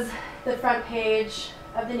 this was the front page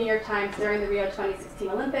of the New York Times during the Rio 2016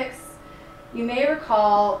 Olympics. You may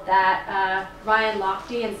recall that Ryan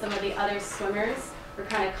Lochte and some of the other swimmers were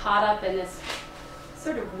kind of caught up in this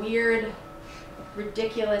sort of weird,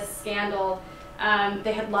 ridiculous scandal.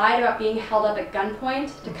 They had lied about being held up at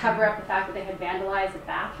gunpoint to cover up the fact that they had vandalized a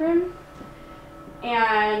bathroom.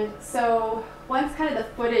 And so once kind of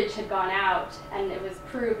the footage had gone out and it was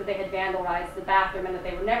proved that they had vandalized the bathroom and that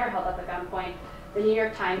they were never held up at gunpoint, the New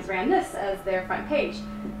York Times ran this as their front page.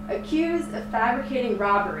 Accused of fabricating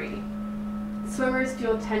robbery, swimmers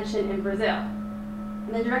fueled tension in Brazil. And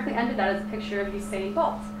then directly under that is a picture of Usain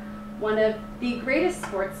Bolt, one of the greatest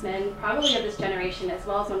sportsmen probably of this generation, as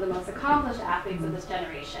well as one of the most accomplished athletes of this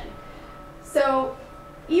generation. So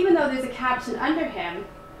even though there's a caption under him,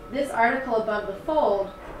 this article above the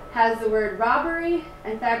fold has the word robbery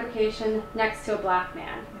and fabrication next to a black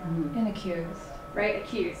man. And accused. Right,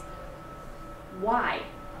 accused. Why,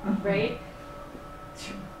 right?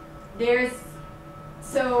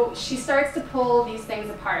 So she starts to pull these things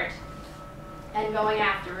apart and going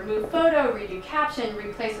after remove photo, redo caption,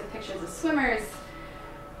 replace with pictures of swimmers,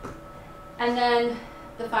 and then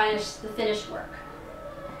the finished work.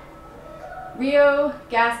 Rio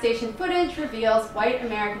gas station footage reveals white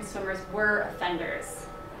American swimmers were offenders.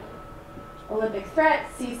 Olympic threat,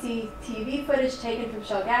 CCTV footage taken from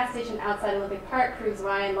Shell gas station outside Olympic Park proves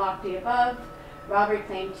Ryan Lochte above. Robbery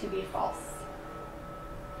claimed to be false.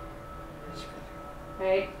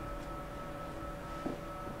 Right?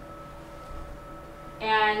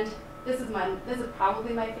 And this is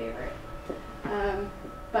probably my favorite,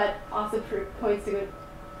 but also points to it.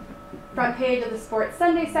 Front page of the Sports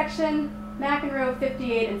Sunday section. McEnroe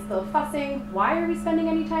 58 and still fussing. Why are we spending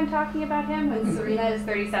any time talking about him when Serena is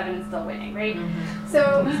 37 and still winning, right?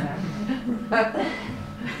 So,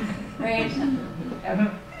 right?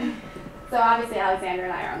 So obviously Alexander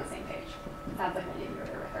and I are on the same page. Sounds like many of you are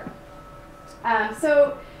with her.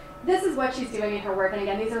 So this is what she's doing in her work, and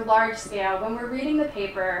again, these are large scale. When we're reading the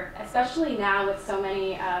paper, especially now with so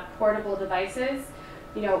many portable devices,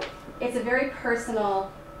 you know, it's a very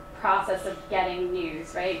personal process of getting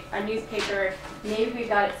news, right? Our newspaper, maybe we've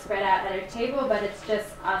got it spread out at our table, but it's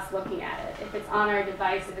just us looking at it. If it's on our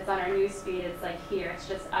device, if it's on our news feed, it's like here, it's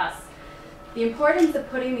just us. The importance of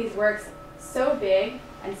putting these works so big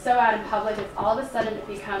and so out in public is all of a sudden it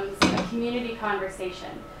becomes a community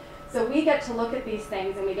conversation. So we get to look at these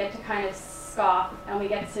things and we get to kind of scoff and we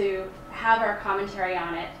get to have our commentary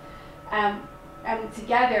on it. And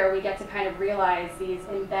together we get to kind of realize these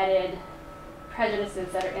embedded prejudices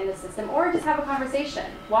that are in the system, or just have a conversation.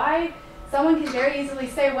 Why? Someone can very easily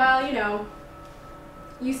say, well, you know,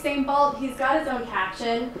 Usain Bolt, he's got his own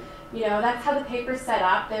caption. You know, that's how the paper's set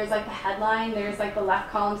up. There's like the headline, there's like the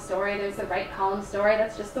left column story, there's the right column story.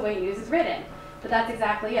 That's just the way news is written. But that's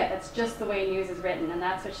exactly it. That's just the way news is written, and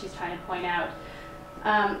that's what she's trying to point out.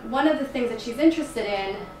 One of the things that she's interested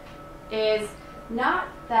in is not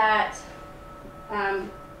that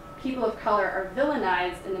people of color are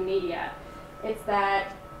villainized in the media. It's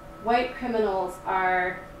that white criminals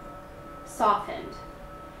are softened.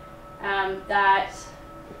 That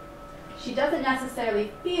she doesn't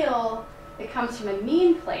necessarily feel it comes from a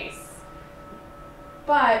mean place.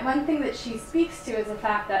 But one thing that she speaks to is the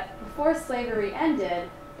fact that before slavery ended,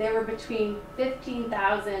 there were between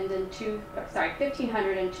 1,500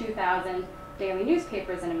 and 2,000 daily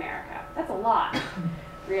newspapers in America. That's a lot,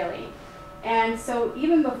 really. And so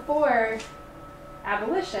even before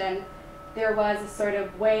abolition, there was a sort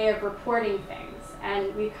of way of reporting things,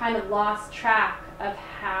 and we kind of lost track of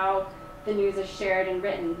how the news is shared and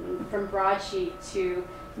written, from broadsheet to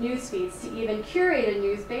news feeds to even curated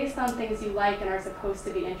news based on things you like and are supposed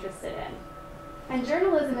to be interested in. And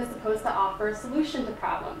journalism is supposed to offer a solution to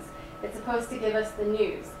problems. It's supposed to give us the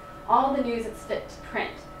news, all the news that's fit to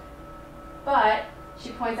print. But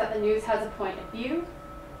she points out the news has a point of view.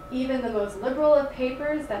 Even the most liberal of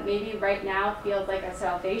papers that maybe right now feels like a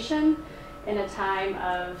salvation in a time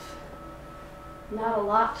of not a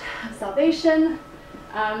lot of salvation,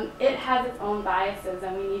 it has its own biases,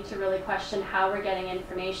 and we need to really question how we're getting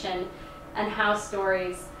information and how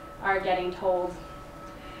stories are getting told.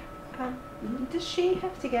 Does she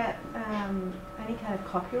have to get any kind of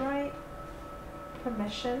copyright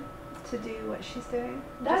permission to do what she's doing?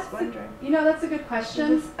 That's Just wondering. that's a good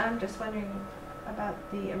question. I'm just wondering about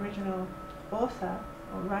the original author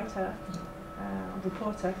or writer, or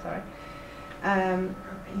reporter, sorry.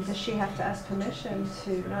 Does she have to ask permission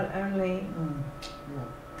to not only,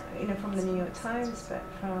 from the New York Times, but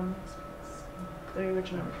from the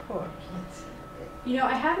original report?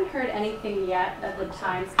 I haven't heard anything yet of the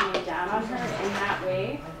Times coming down on her in that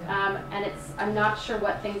way, and I'm not sure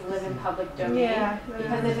what things live in public domain. Yeah,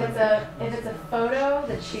 because if it's a photo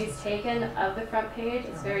that she's taken of the front page,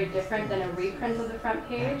 it's very different than a reprint of the front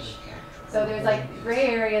page. So there's like gray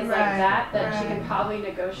areas like that she can probably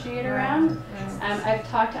negotiate around. I've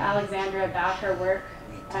talked to Alexandra about her work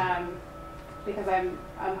because I'm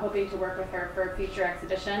hoping to work with her for a future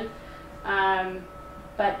exhibition.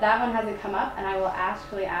 But that one hasn't come up, and I will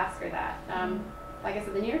actually ask her that. Like I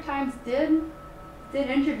said, the New York Times did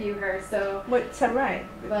interview her, so. Which right,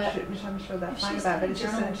 but which I'm sure they're fine about, but it's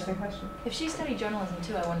just an interesting question. If she studied journalism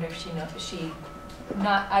too, I wonder if a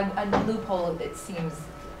loophole. It seems,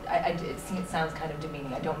 it sounds kind of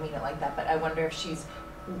demeaning. I don't mean it like that, but I wonder if she's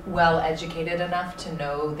well educated enough to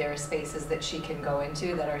know there are spaces that she can go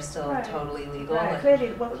into that are still totally legal. Right,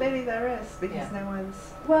 clearly, well, maybe there is, because no one's.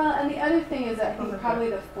 Well, and the other thing is, I think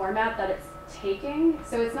probably the format that it's taking.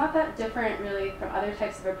 So it's not that different, really, from other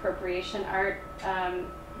types of appropriation art,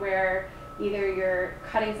 where either you're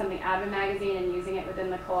cutting something out of a magazine and using it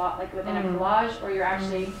within the within a collage, or you're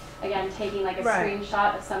actually, again, taking like a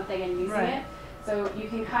screenshot of something and using it. So you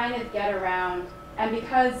can kind of get around, and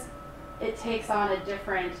because it takes on a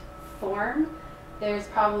different form, there's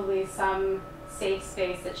probably some safe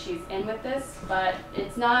space that she's in with this, but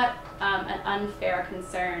it's not an unfair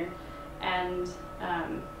concern. And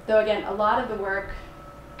though again, a lot of the work,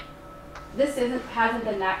 this hasn't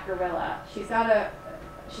been that guerrilla. She's got a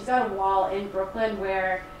wall in Brooklyn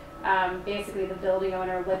where basically the building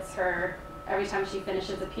owner lets her, every time she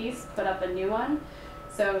finishes a piece, put up a new one.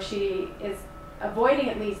 So she is avoiding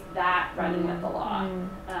at least that running with the law in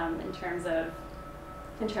terms of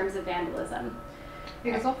vandalism.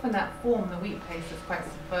 Because often that form, the wheat paste, is quite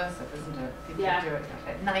subversive, isn't it? People do it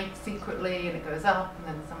at night secretly, and it goes up, and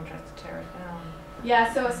then someone tries to tear it down.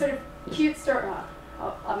 Yeah, so a sort of cute story,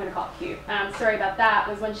 I'm going to call it cute, story about that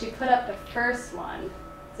was when she put up the first one.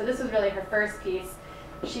 So this was really her first piece.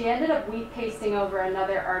 She ended up wheat pasting over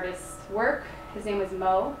another artist's work. His name was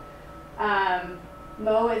Mo.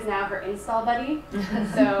 Mo is now her install buddy.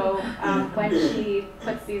 So when she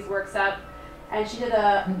puts these works up, and she did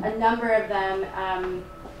a number of them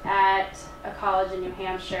at a college in New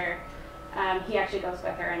Hampshire, he actually goes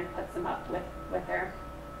with her and puts them up with her.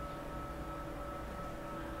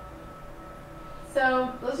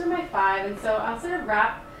 So those are my 5, and so I'll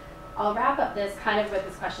wrap up this kind of with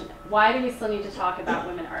this question: why do we still need to talk about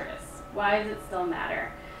women artists? Why does it still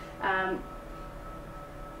matter?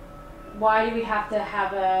 Why do we have to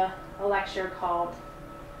have a lecture called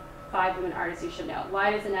 5 Women Artists You Should Know?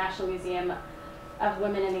 Why does the National Museum of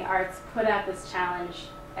Women in the Arts put out this challenge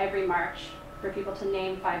every March for people to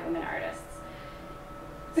name 5 women artists?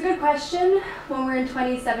 It's a good question. When we're in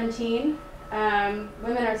 2017,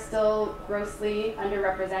 women are still grossly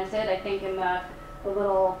underrepresented. I think in the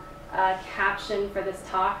little caption for this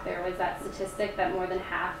talk, there was that statistic that more than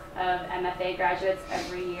half of MFA graduates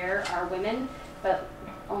every year are women, but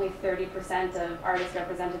only 30% of artists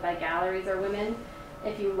represented by galleries are women.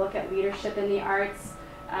 If you look at leadership in the arts,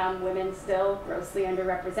 women still grossly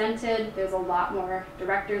underrepresented. There's a lot more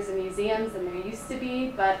directors of museums than there used to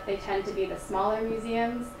be, but they tend to be the smaller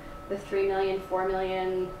museums, the $3 million, $4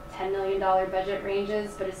 million, $10 million budget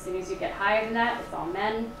ranges, but as soon as you get higher than that, it's all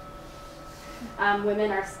men. Women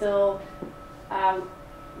are still,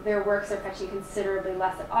 their works are fetching considerably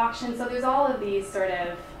less at auction, so there's all of these sort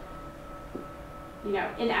of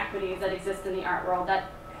inequities that exist in the art world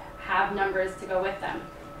that have numbers to go with them.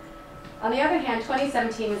 On the other hand,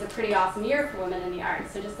 2017 was a pretty awesome year for women in the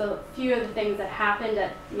arts. So just a few of the things that happened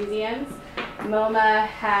at museums. MoMA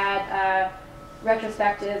had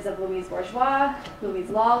retrospectives of Louise Bourgeois,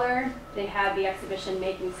 Louise Lawler. They had the exhibition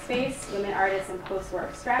Making Space, Women Artists and Post-War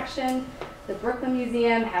Abstraction. The Brooklyn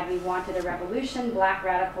Museum had We Wanted a Revolution, Black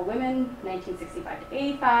Radical Women, 1965 to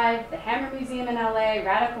 85. The Hammer Museum in LA,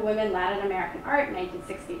 Radical Women, Latin American Art,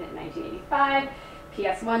 1960 to 1985.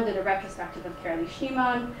 PS1 did a retrospective of Carolee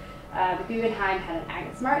Schneemann. The Guggenheim had an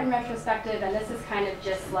Agnes Martin retrospective, and this is kind of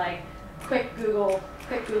just like quick Google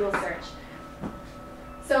search.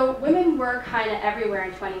 So women were kind of everywhere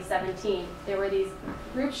in 2017. There were these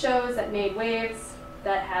group shows that made waves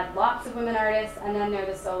that had lots of women artists, and then there are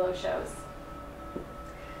the solo shows.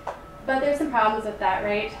 But there's some problems with that,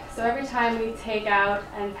 right? So every time we take out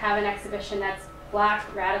and have an exhibition that's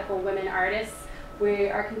Black radical women artists, we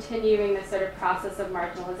are continuing this sort of process of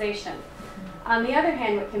marginalization. On the other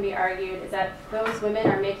hand, what can be argued is that those women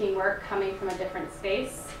are making work coming from a different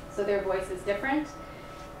space, so their voice is different.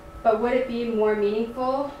 But would it be more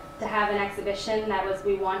meaningful to have an exhibition that was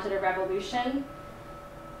We Wanted a Revolution,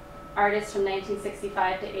 artists from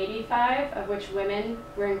 1965 to 85, of which women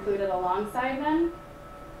were included alongside them?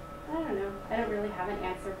 I don't know. I don't really have an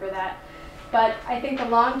answer for that. But I think the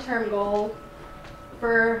long-term goal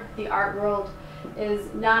for the art world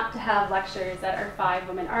is not to have lectures that are 5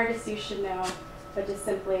 women artists you should know, but just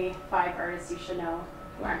simply 5 artists you should know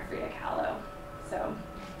who aren't Frida Khalo. So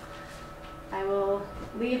I will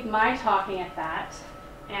leave my talking at that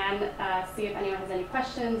and see if anyone has any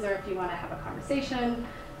questions, or if you want to have a conversation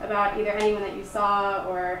about either anyone that you saw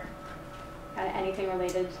or kind of anything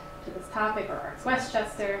related to this topic, or Arts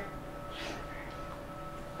Westchester.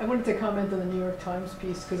 I wanted to comment on the New York Times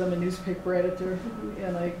piece because I'm a newspaper editor,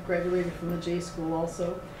 and I graduated from the J School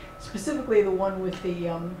also. Specifically the one with the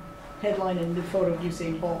headline and the photo of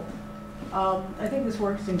Usain Bolt. I think this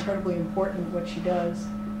work is incredibly important, what she does,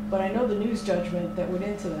 but I know the news judgment that went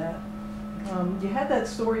into that. You had that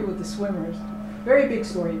story with the swimmers, very big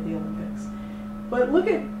story at the Olympics. But look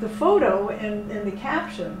at the photo and the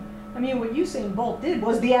caption. I mean, what Usain Bolt did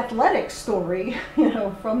was the athletic story, you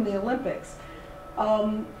know, from the Olympics.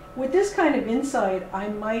 With this kind of insight, I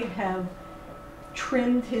might have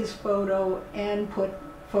trimmed his photo and put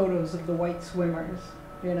photos of the white swimmers,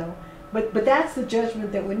 you know. But that's the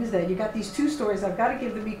judgment that went into that. You got these 2 stories, I've got to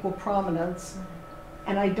give them equal prominence,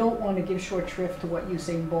 and I don't want to give short shrift to what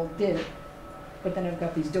Usain Bolt did. But then I've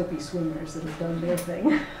got these dopey swimmers that have done their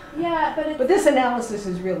thing. Yeah, but this analysis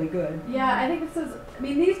is really good. Yeah, I think this is, I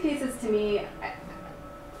mean, these pieces to me,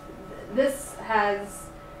 this has,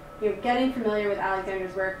 you know, getting familiar with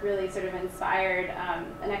Alexander's work really sort of inspired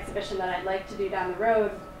an exhibition that I'd like to do down the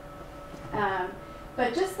road.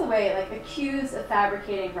 But just the way, like, accused of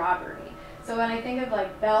fabricating robbery. So when I think of,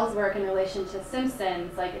 like, Bell's work in relation to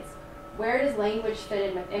Simpsons, like, it's where does language fit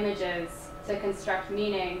in with images to construct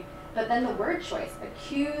meaning? But then the word choice,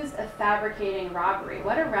 accused of fabricating robbery.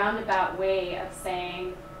 What a roundabout way of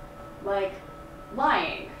saying, like,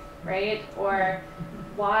 lying, right? Or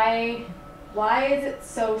why is it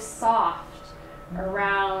so soft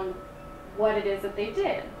around what it is that they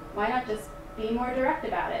did? Why not just be more direct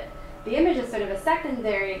about it? The image is sort of a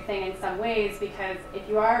secondary thing in some ways, because if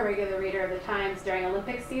you are a regular reader of the Times during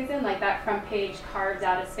Olympic season, like, that front page carves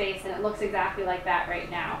out a space, and it looks exactly like that right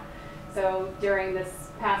now. So during this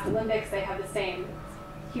past Olympics, they have the same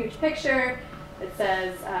huge picture. It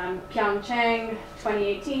says Pyeongchang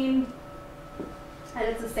 2018, and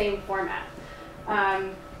it's the same format.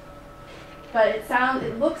 But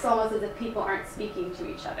it looks almost as if people aren't speaking to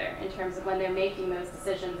each other in terms of when they're making those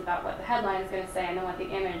decisions about what the headline is going to say and then what the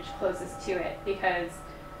image closest to it, because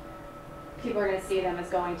people are going to see them as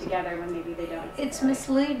going together when maybe they don't. It's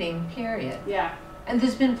misleading, period. Yeah. And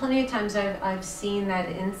there's been plenty of times I've seen that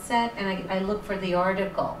inset, and I look for the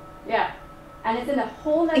article. Yeah. And it's in a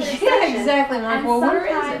whole other section. Yeah, exactly. I'm like, and well, where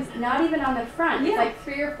is sometimes it? not even on the front. Yeah. It's like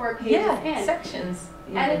 3 or 4 pages in. Sections.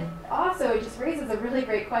 And it also just raises a really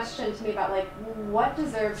great question to me about, like, what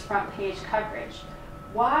deserves front page coverage?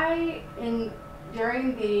 Why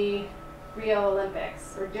during the Rio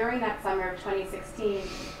Olympics, or during that summer of 2016,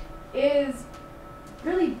 is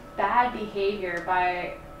really bad behavior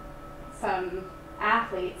by some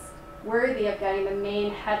athletes worthy of getting the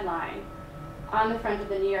main headline on the front of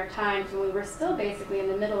the New York Times when we were still basically in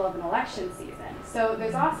the middle of an election season? So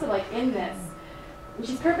there's also, like, in this,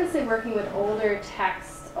 she's purposely working with older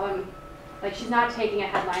text. Like, she's not taking a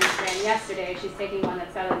headline that ran yesterday. She's taking one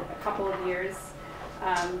that's got a couple of years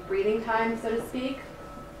breathing time, so to speak.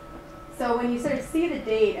 So when you sort of see the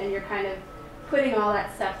date and you're kind of putting all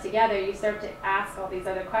that stuff together, you start to ask all these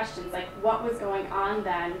other questions, like, what was going on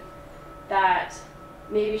then that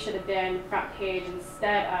maybe should have been front page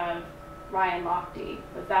instead of Ryan Lochte?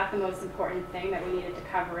 Was that the most important thing that we needed to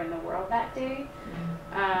cover in the world that day?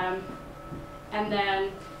 And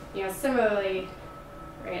then, you know, similarly,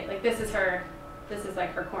 right, like, this is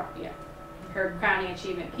like her crowning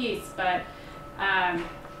achievement piece, but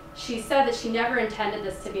she said that she never intended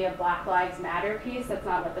this to be a Black Lives Matter piece. That's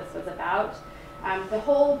not what this was about.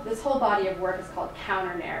 This whole body of work is called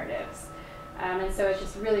counter narratives. And so it's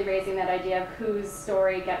just really raising that idea of whose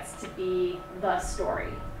story gets to be the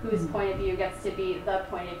story, whose point of view gets to be the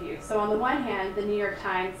point of view. So on the one hand, the New York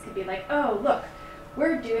Times could be like, oh, look,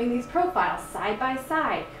 we're doing these profiles side by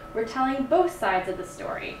side. We're telling both sides of the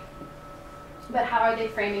story. But how are they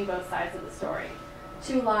framing both sides of the story?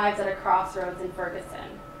 2 lives at a crossroads in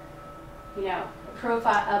Ferguson. You know,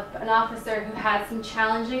 profile of an officer who had some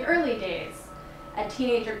challenging early days, a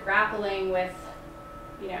teenager grappling with,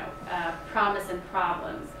 promise and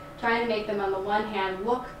problems, trying to make them on the one hand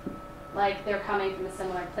look like they're coming from a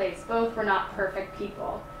similar place. Both were not perfect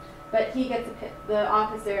people, but the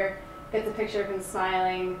officer gets a picture of him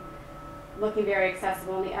smiling, looking very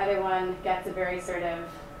accessible, and the other one gets a very sort of,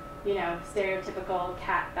 stereotypical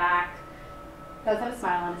cat back. Does have a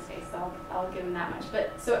smile on his face, so I'll give him that much.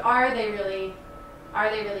 But so are they really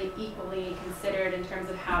equally considered in terms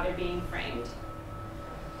of how they're being framed?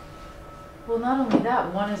 Well, not only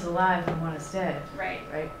that, one is alive and one is dead. Right.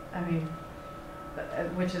 Right? I mean,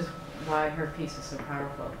 which is why her piece is so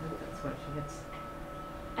powerful. That's what she hits.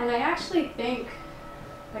 And I actually think,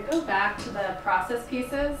 if I go back to the process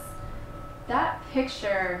pieces, that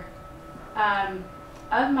picture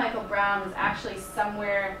of Michael Brown was actually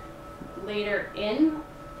somewhere later in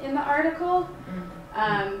the article.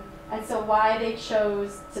 And so why they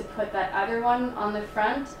chose to put that other one on the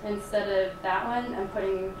front instead of that one and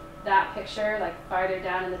putting that picture like farther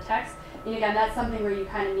down in the text. And again, that's something where you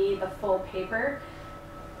kind of need the full paper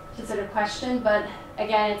to sort of question. But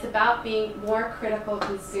again, it's about being more critical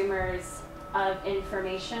consumers of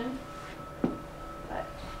information. But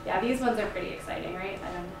yeah, these ones are pretty exciting, right?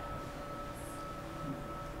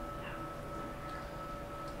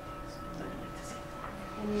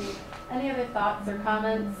 Any other thoughts or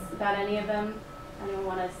comments about any of them? Anyone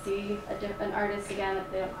want to see an artist again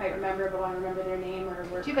that they don't quite remember but want to remember their name or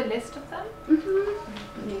work? Do you have a list of them?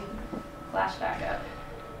 Let me flash back up.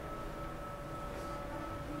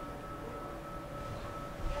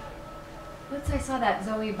 I saw that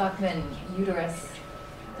Zoe Buckman uterus,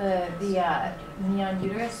 the neon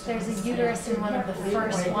uterus. There's a uterus in one of the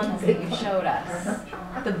first ones that you showed us.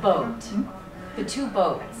 The boat. The two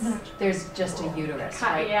boats. There's just a uterus,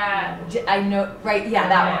 right? Yeah. I know, right? Yeah,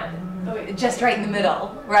 that one. Just right in the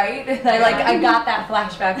middle, right? I got that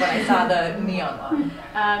flashback when I saw the neon one.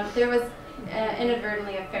 There was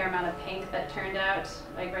inadvertently a fair amount of pink that turned out,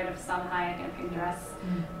 like right of Salma Hayek in a pink dress.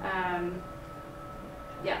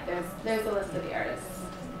 Yeah, there's a list of the artists.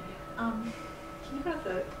 Can you go to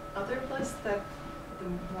the other list, the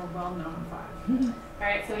more well-known five? All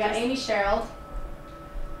right, so we got Amy Sherald,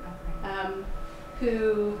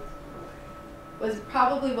 who was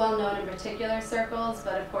probably well known in particular circles,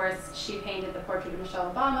 but of course she painted the portrait of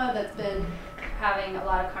Michelle Obama that's been having a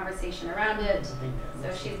lot of conversation around it.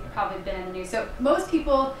 So she's probably been in the news. So most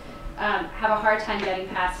people have a hard time getting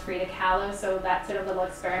past Frida Kahlo, so that sort of little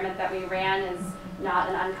experiment that we ran is not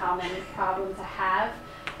an uncommon problem to have.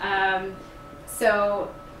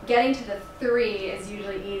 So getting to the 3 is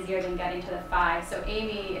usually easier than getting to the 5. So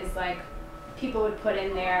Amy is like, people would put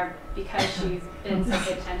in there because she's been so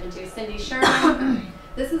paid attention to. Cindy Sherman,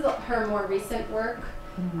 this is her more recent work.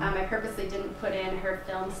 I purposely didn't put in her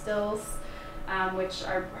film stills, which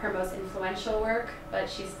are her most influential work, but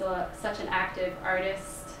she's still such an active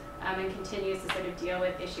artist and continues to sort of deal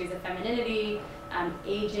with issues of femininity,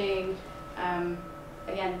 aging,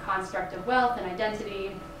 again, construct of wealth and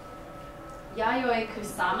identity. Yayoi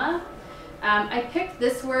Kusama. I picked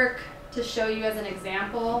this work to show you as an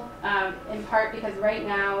example, in part because right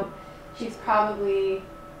now she's probably,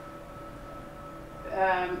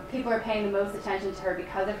 people are paying the most attention to her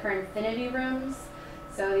because of her infinity rooms.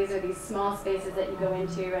 So these are these small spaces that you go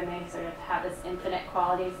into and they sort of have this infinite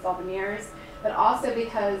quality with all the mirrors, but also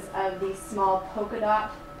because of these small polka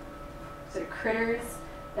dot sort of critters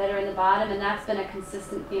that are in the bottom, and that's been a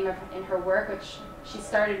consistent theme in her work, which she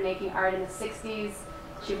started making art in the 60s.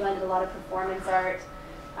 She blended a lot of performance art.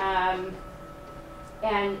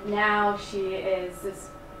 And now she is this,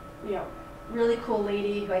 really cool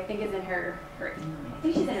lady who I think is in I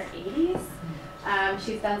think she's in her 80s.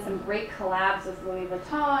 She's done some great collabs with Louis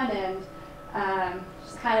Vuitton, and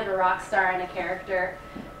she's kind of a rock star and a character.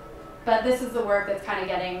 But this is the work that's kind of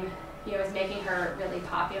getting, is making her really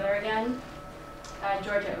popular again.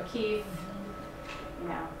 Georgia O'Keeffe,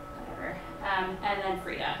 whatever, and then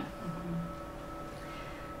Frida.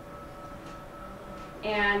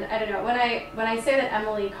 And I don't know, when I say that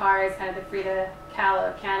Emily Carr is kind of the Frida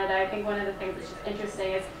Kahlo of Canada, I think one of the things that's just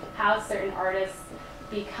interesting is how certain artists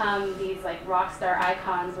become these like rock star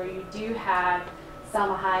icons, where you do have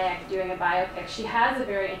Salma Hayek doing a biopic. She has a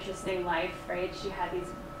very interesting life, right? She had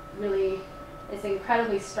this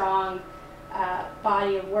incredibly strong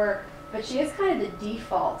body of work, but she is kind of the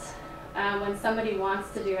default when somebody wants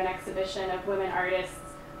to do an exhibition of women artists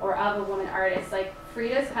or of a woman artist. Like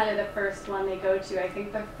Frida's kind of the first one they go to. I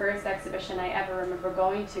think the first exhibition I ever remember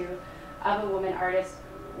going to of a woman artist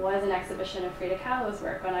was an exhibition of Frida Kahlo's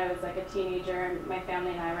work when I was like a teenager and my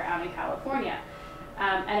family and I were out in California.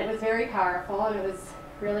 And it was very powerful, and it was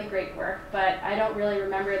really great work, but I don't really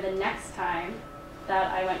remember the next time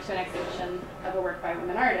that I went to an exhibition of a work by a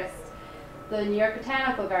women artists. The New York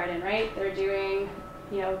Botanical Garden, right? They're doing,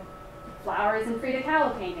 flowers and Frida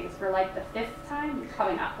Khalo paintings for like the 5th time?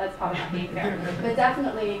 Probably not, that's probably not being fair, but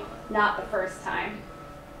definitely not the first time.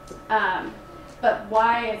 But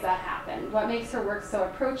why has that happened? What makes her work so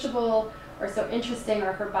approachable or so interesting,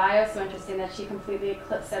 or her bio so interesting that she completely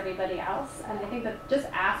eclipsed everybody else? And I think that just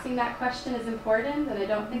asking that question is important, and I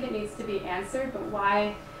don't think it needs to be answered, but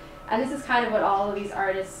why? And this is kind of what all of these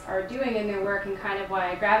artists are doing in their work, and kind of why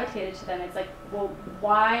I gravitated to them. It's like, well,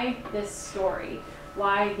 why this story?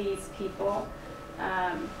 Why these people?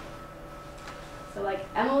 So like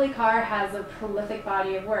Emily Carr has a prolific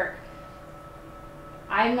body of work.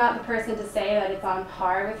 I'm not the person to say that it's on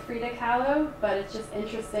par with Frida Khalo, but it's just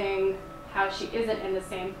interesting how she isn't in the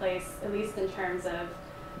same place, at least in terms of,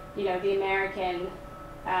 the American,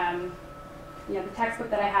 the textbook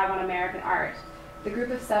that I have on American art. The Group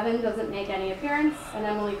of 7 doesn't make any appearance, and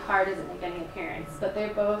Emily Carr doesn't make any appearance, but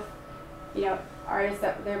they're both,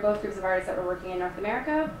 they're both groups of artists that were working in North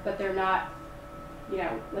America, but they're not,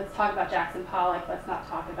 let's talk about Jackson Pollock, let's not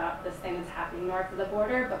talk about this thing that's happening north of the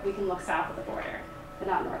border, but we can look south of the border, but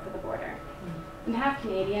not north of the border. I'm half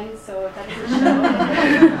Canadian, so if that doesn't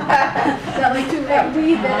show that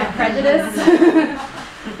wee bit of prejudice.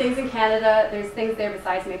 Things in Canada, there's things there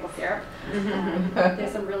besides maple syrup.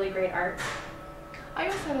 There's some really great art. I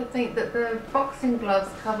also think that the boxing gloves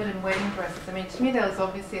covered in wedding dresses, I mean, to me there was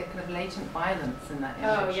obviously a kind of latent violence in that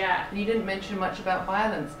image. Oh, yeah. And you didn't mention much about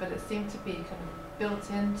violence, but it seemed to be kind of built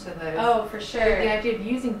into those. Oh, for sure. The idea of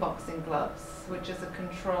using boxing gloves, which is a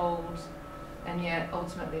controlled and yet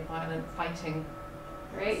ultimately violent fighting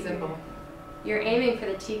symbol. You're aiming for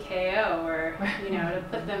the TKO, or to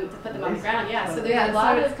put them on the ground. Yeah. So there's a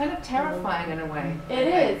lot so of. It's kind of terrifying in a way. It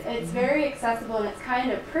is. It's very accessible and it's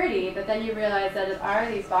kind of pretty, but then you realize that it are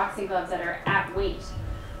these boxing gloves that are at weight.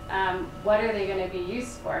 What are they going to be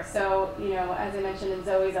used for? So as I mentioned in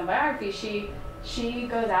Zoe's own biography, she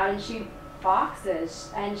goes out and she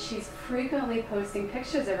boxes, and she's frequently posting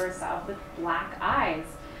pictures of herself with black eyes.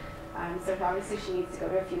 So obviously she needs to go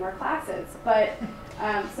to a few more classes, but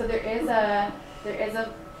so there is a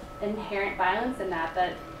inherent violence in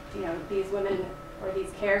that these women or these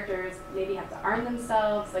characters maybe have to arm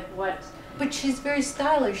themselves, like what. But she's very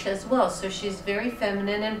stylish as well, so she's very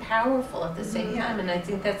feminine and powerful at the same time, and I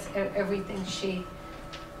think that's everything she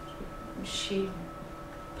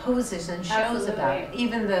poses and shows. Absolutely. About it.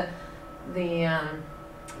 Even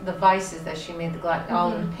the vices that she made,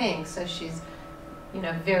 all in pink, so she's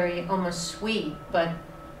very almost sweet, but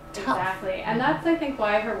tough. Exactly, and that's I think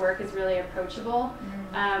why her work is really approachable.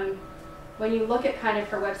 When you look at kind of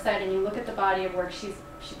her website and you look at the body of work, she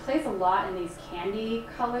plays a lot in these candy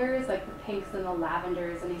colors, like the pinks and the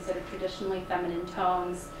lavenders and these sort of traditionally feminine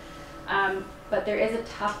tones. But there is a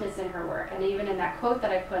toughness in her work, and even in that quote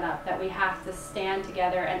that I put up, that we have to stand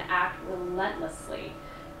together and act relentlessly.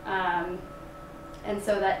 And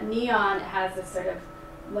so that neon has this sort of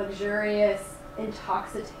luxurious,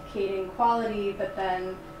 intoxicating quality, but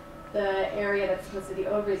then the area that's supposed to be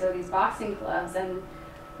ovaries are these boxing gloves, and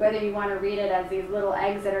whether you want to read it as these little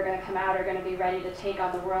eggs that are going to come out are going to be ready to take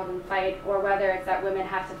on the world and fight, or whether it's that women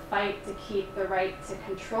have to fight to keep the right to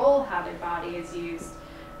control how their body is used.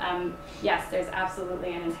 Yes, there's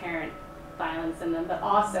absolutely an inherent violence in them, but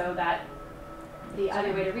also that the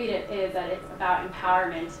other way to read it is that it's about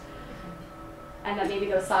empowerment, and that maybe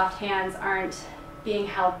those soft hands aren't being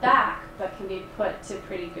held back, but can be put to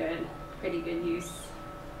pretty good use.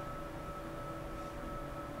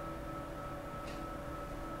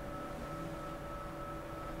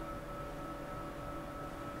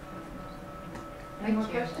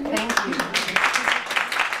 Thank you. Thank you.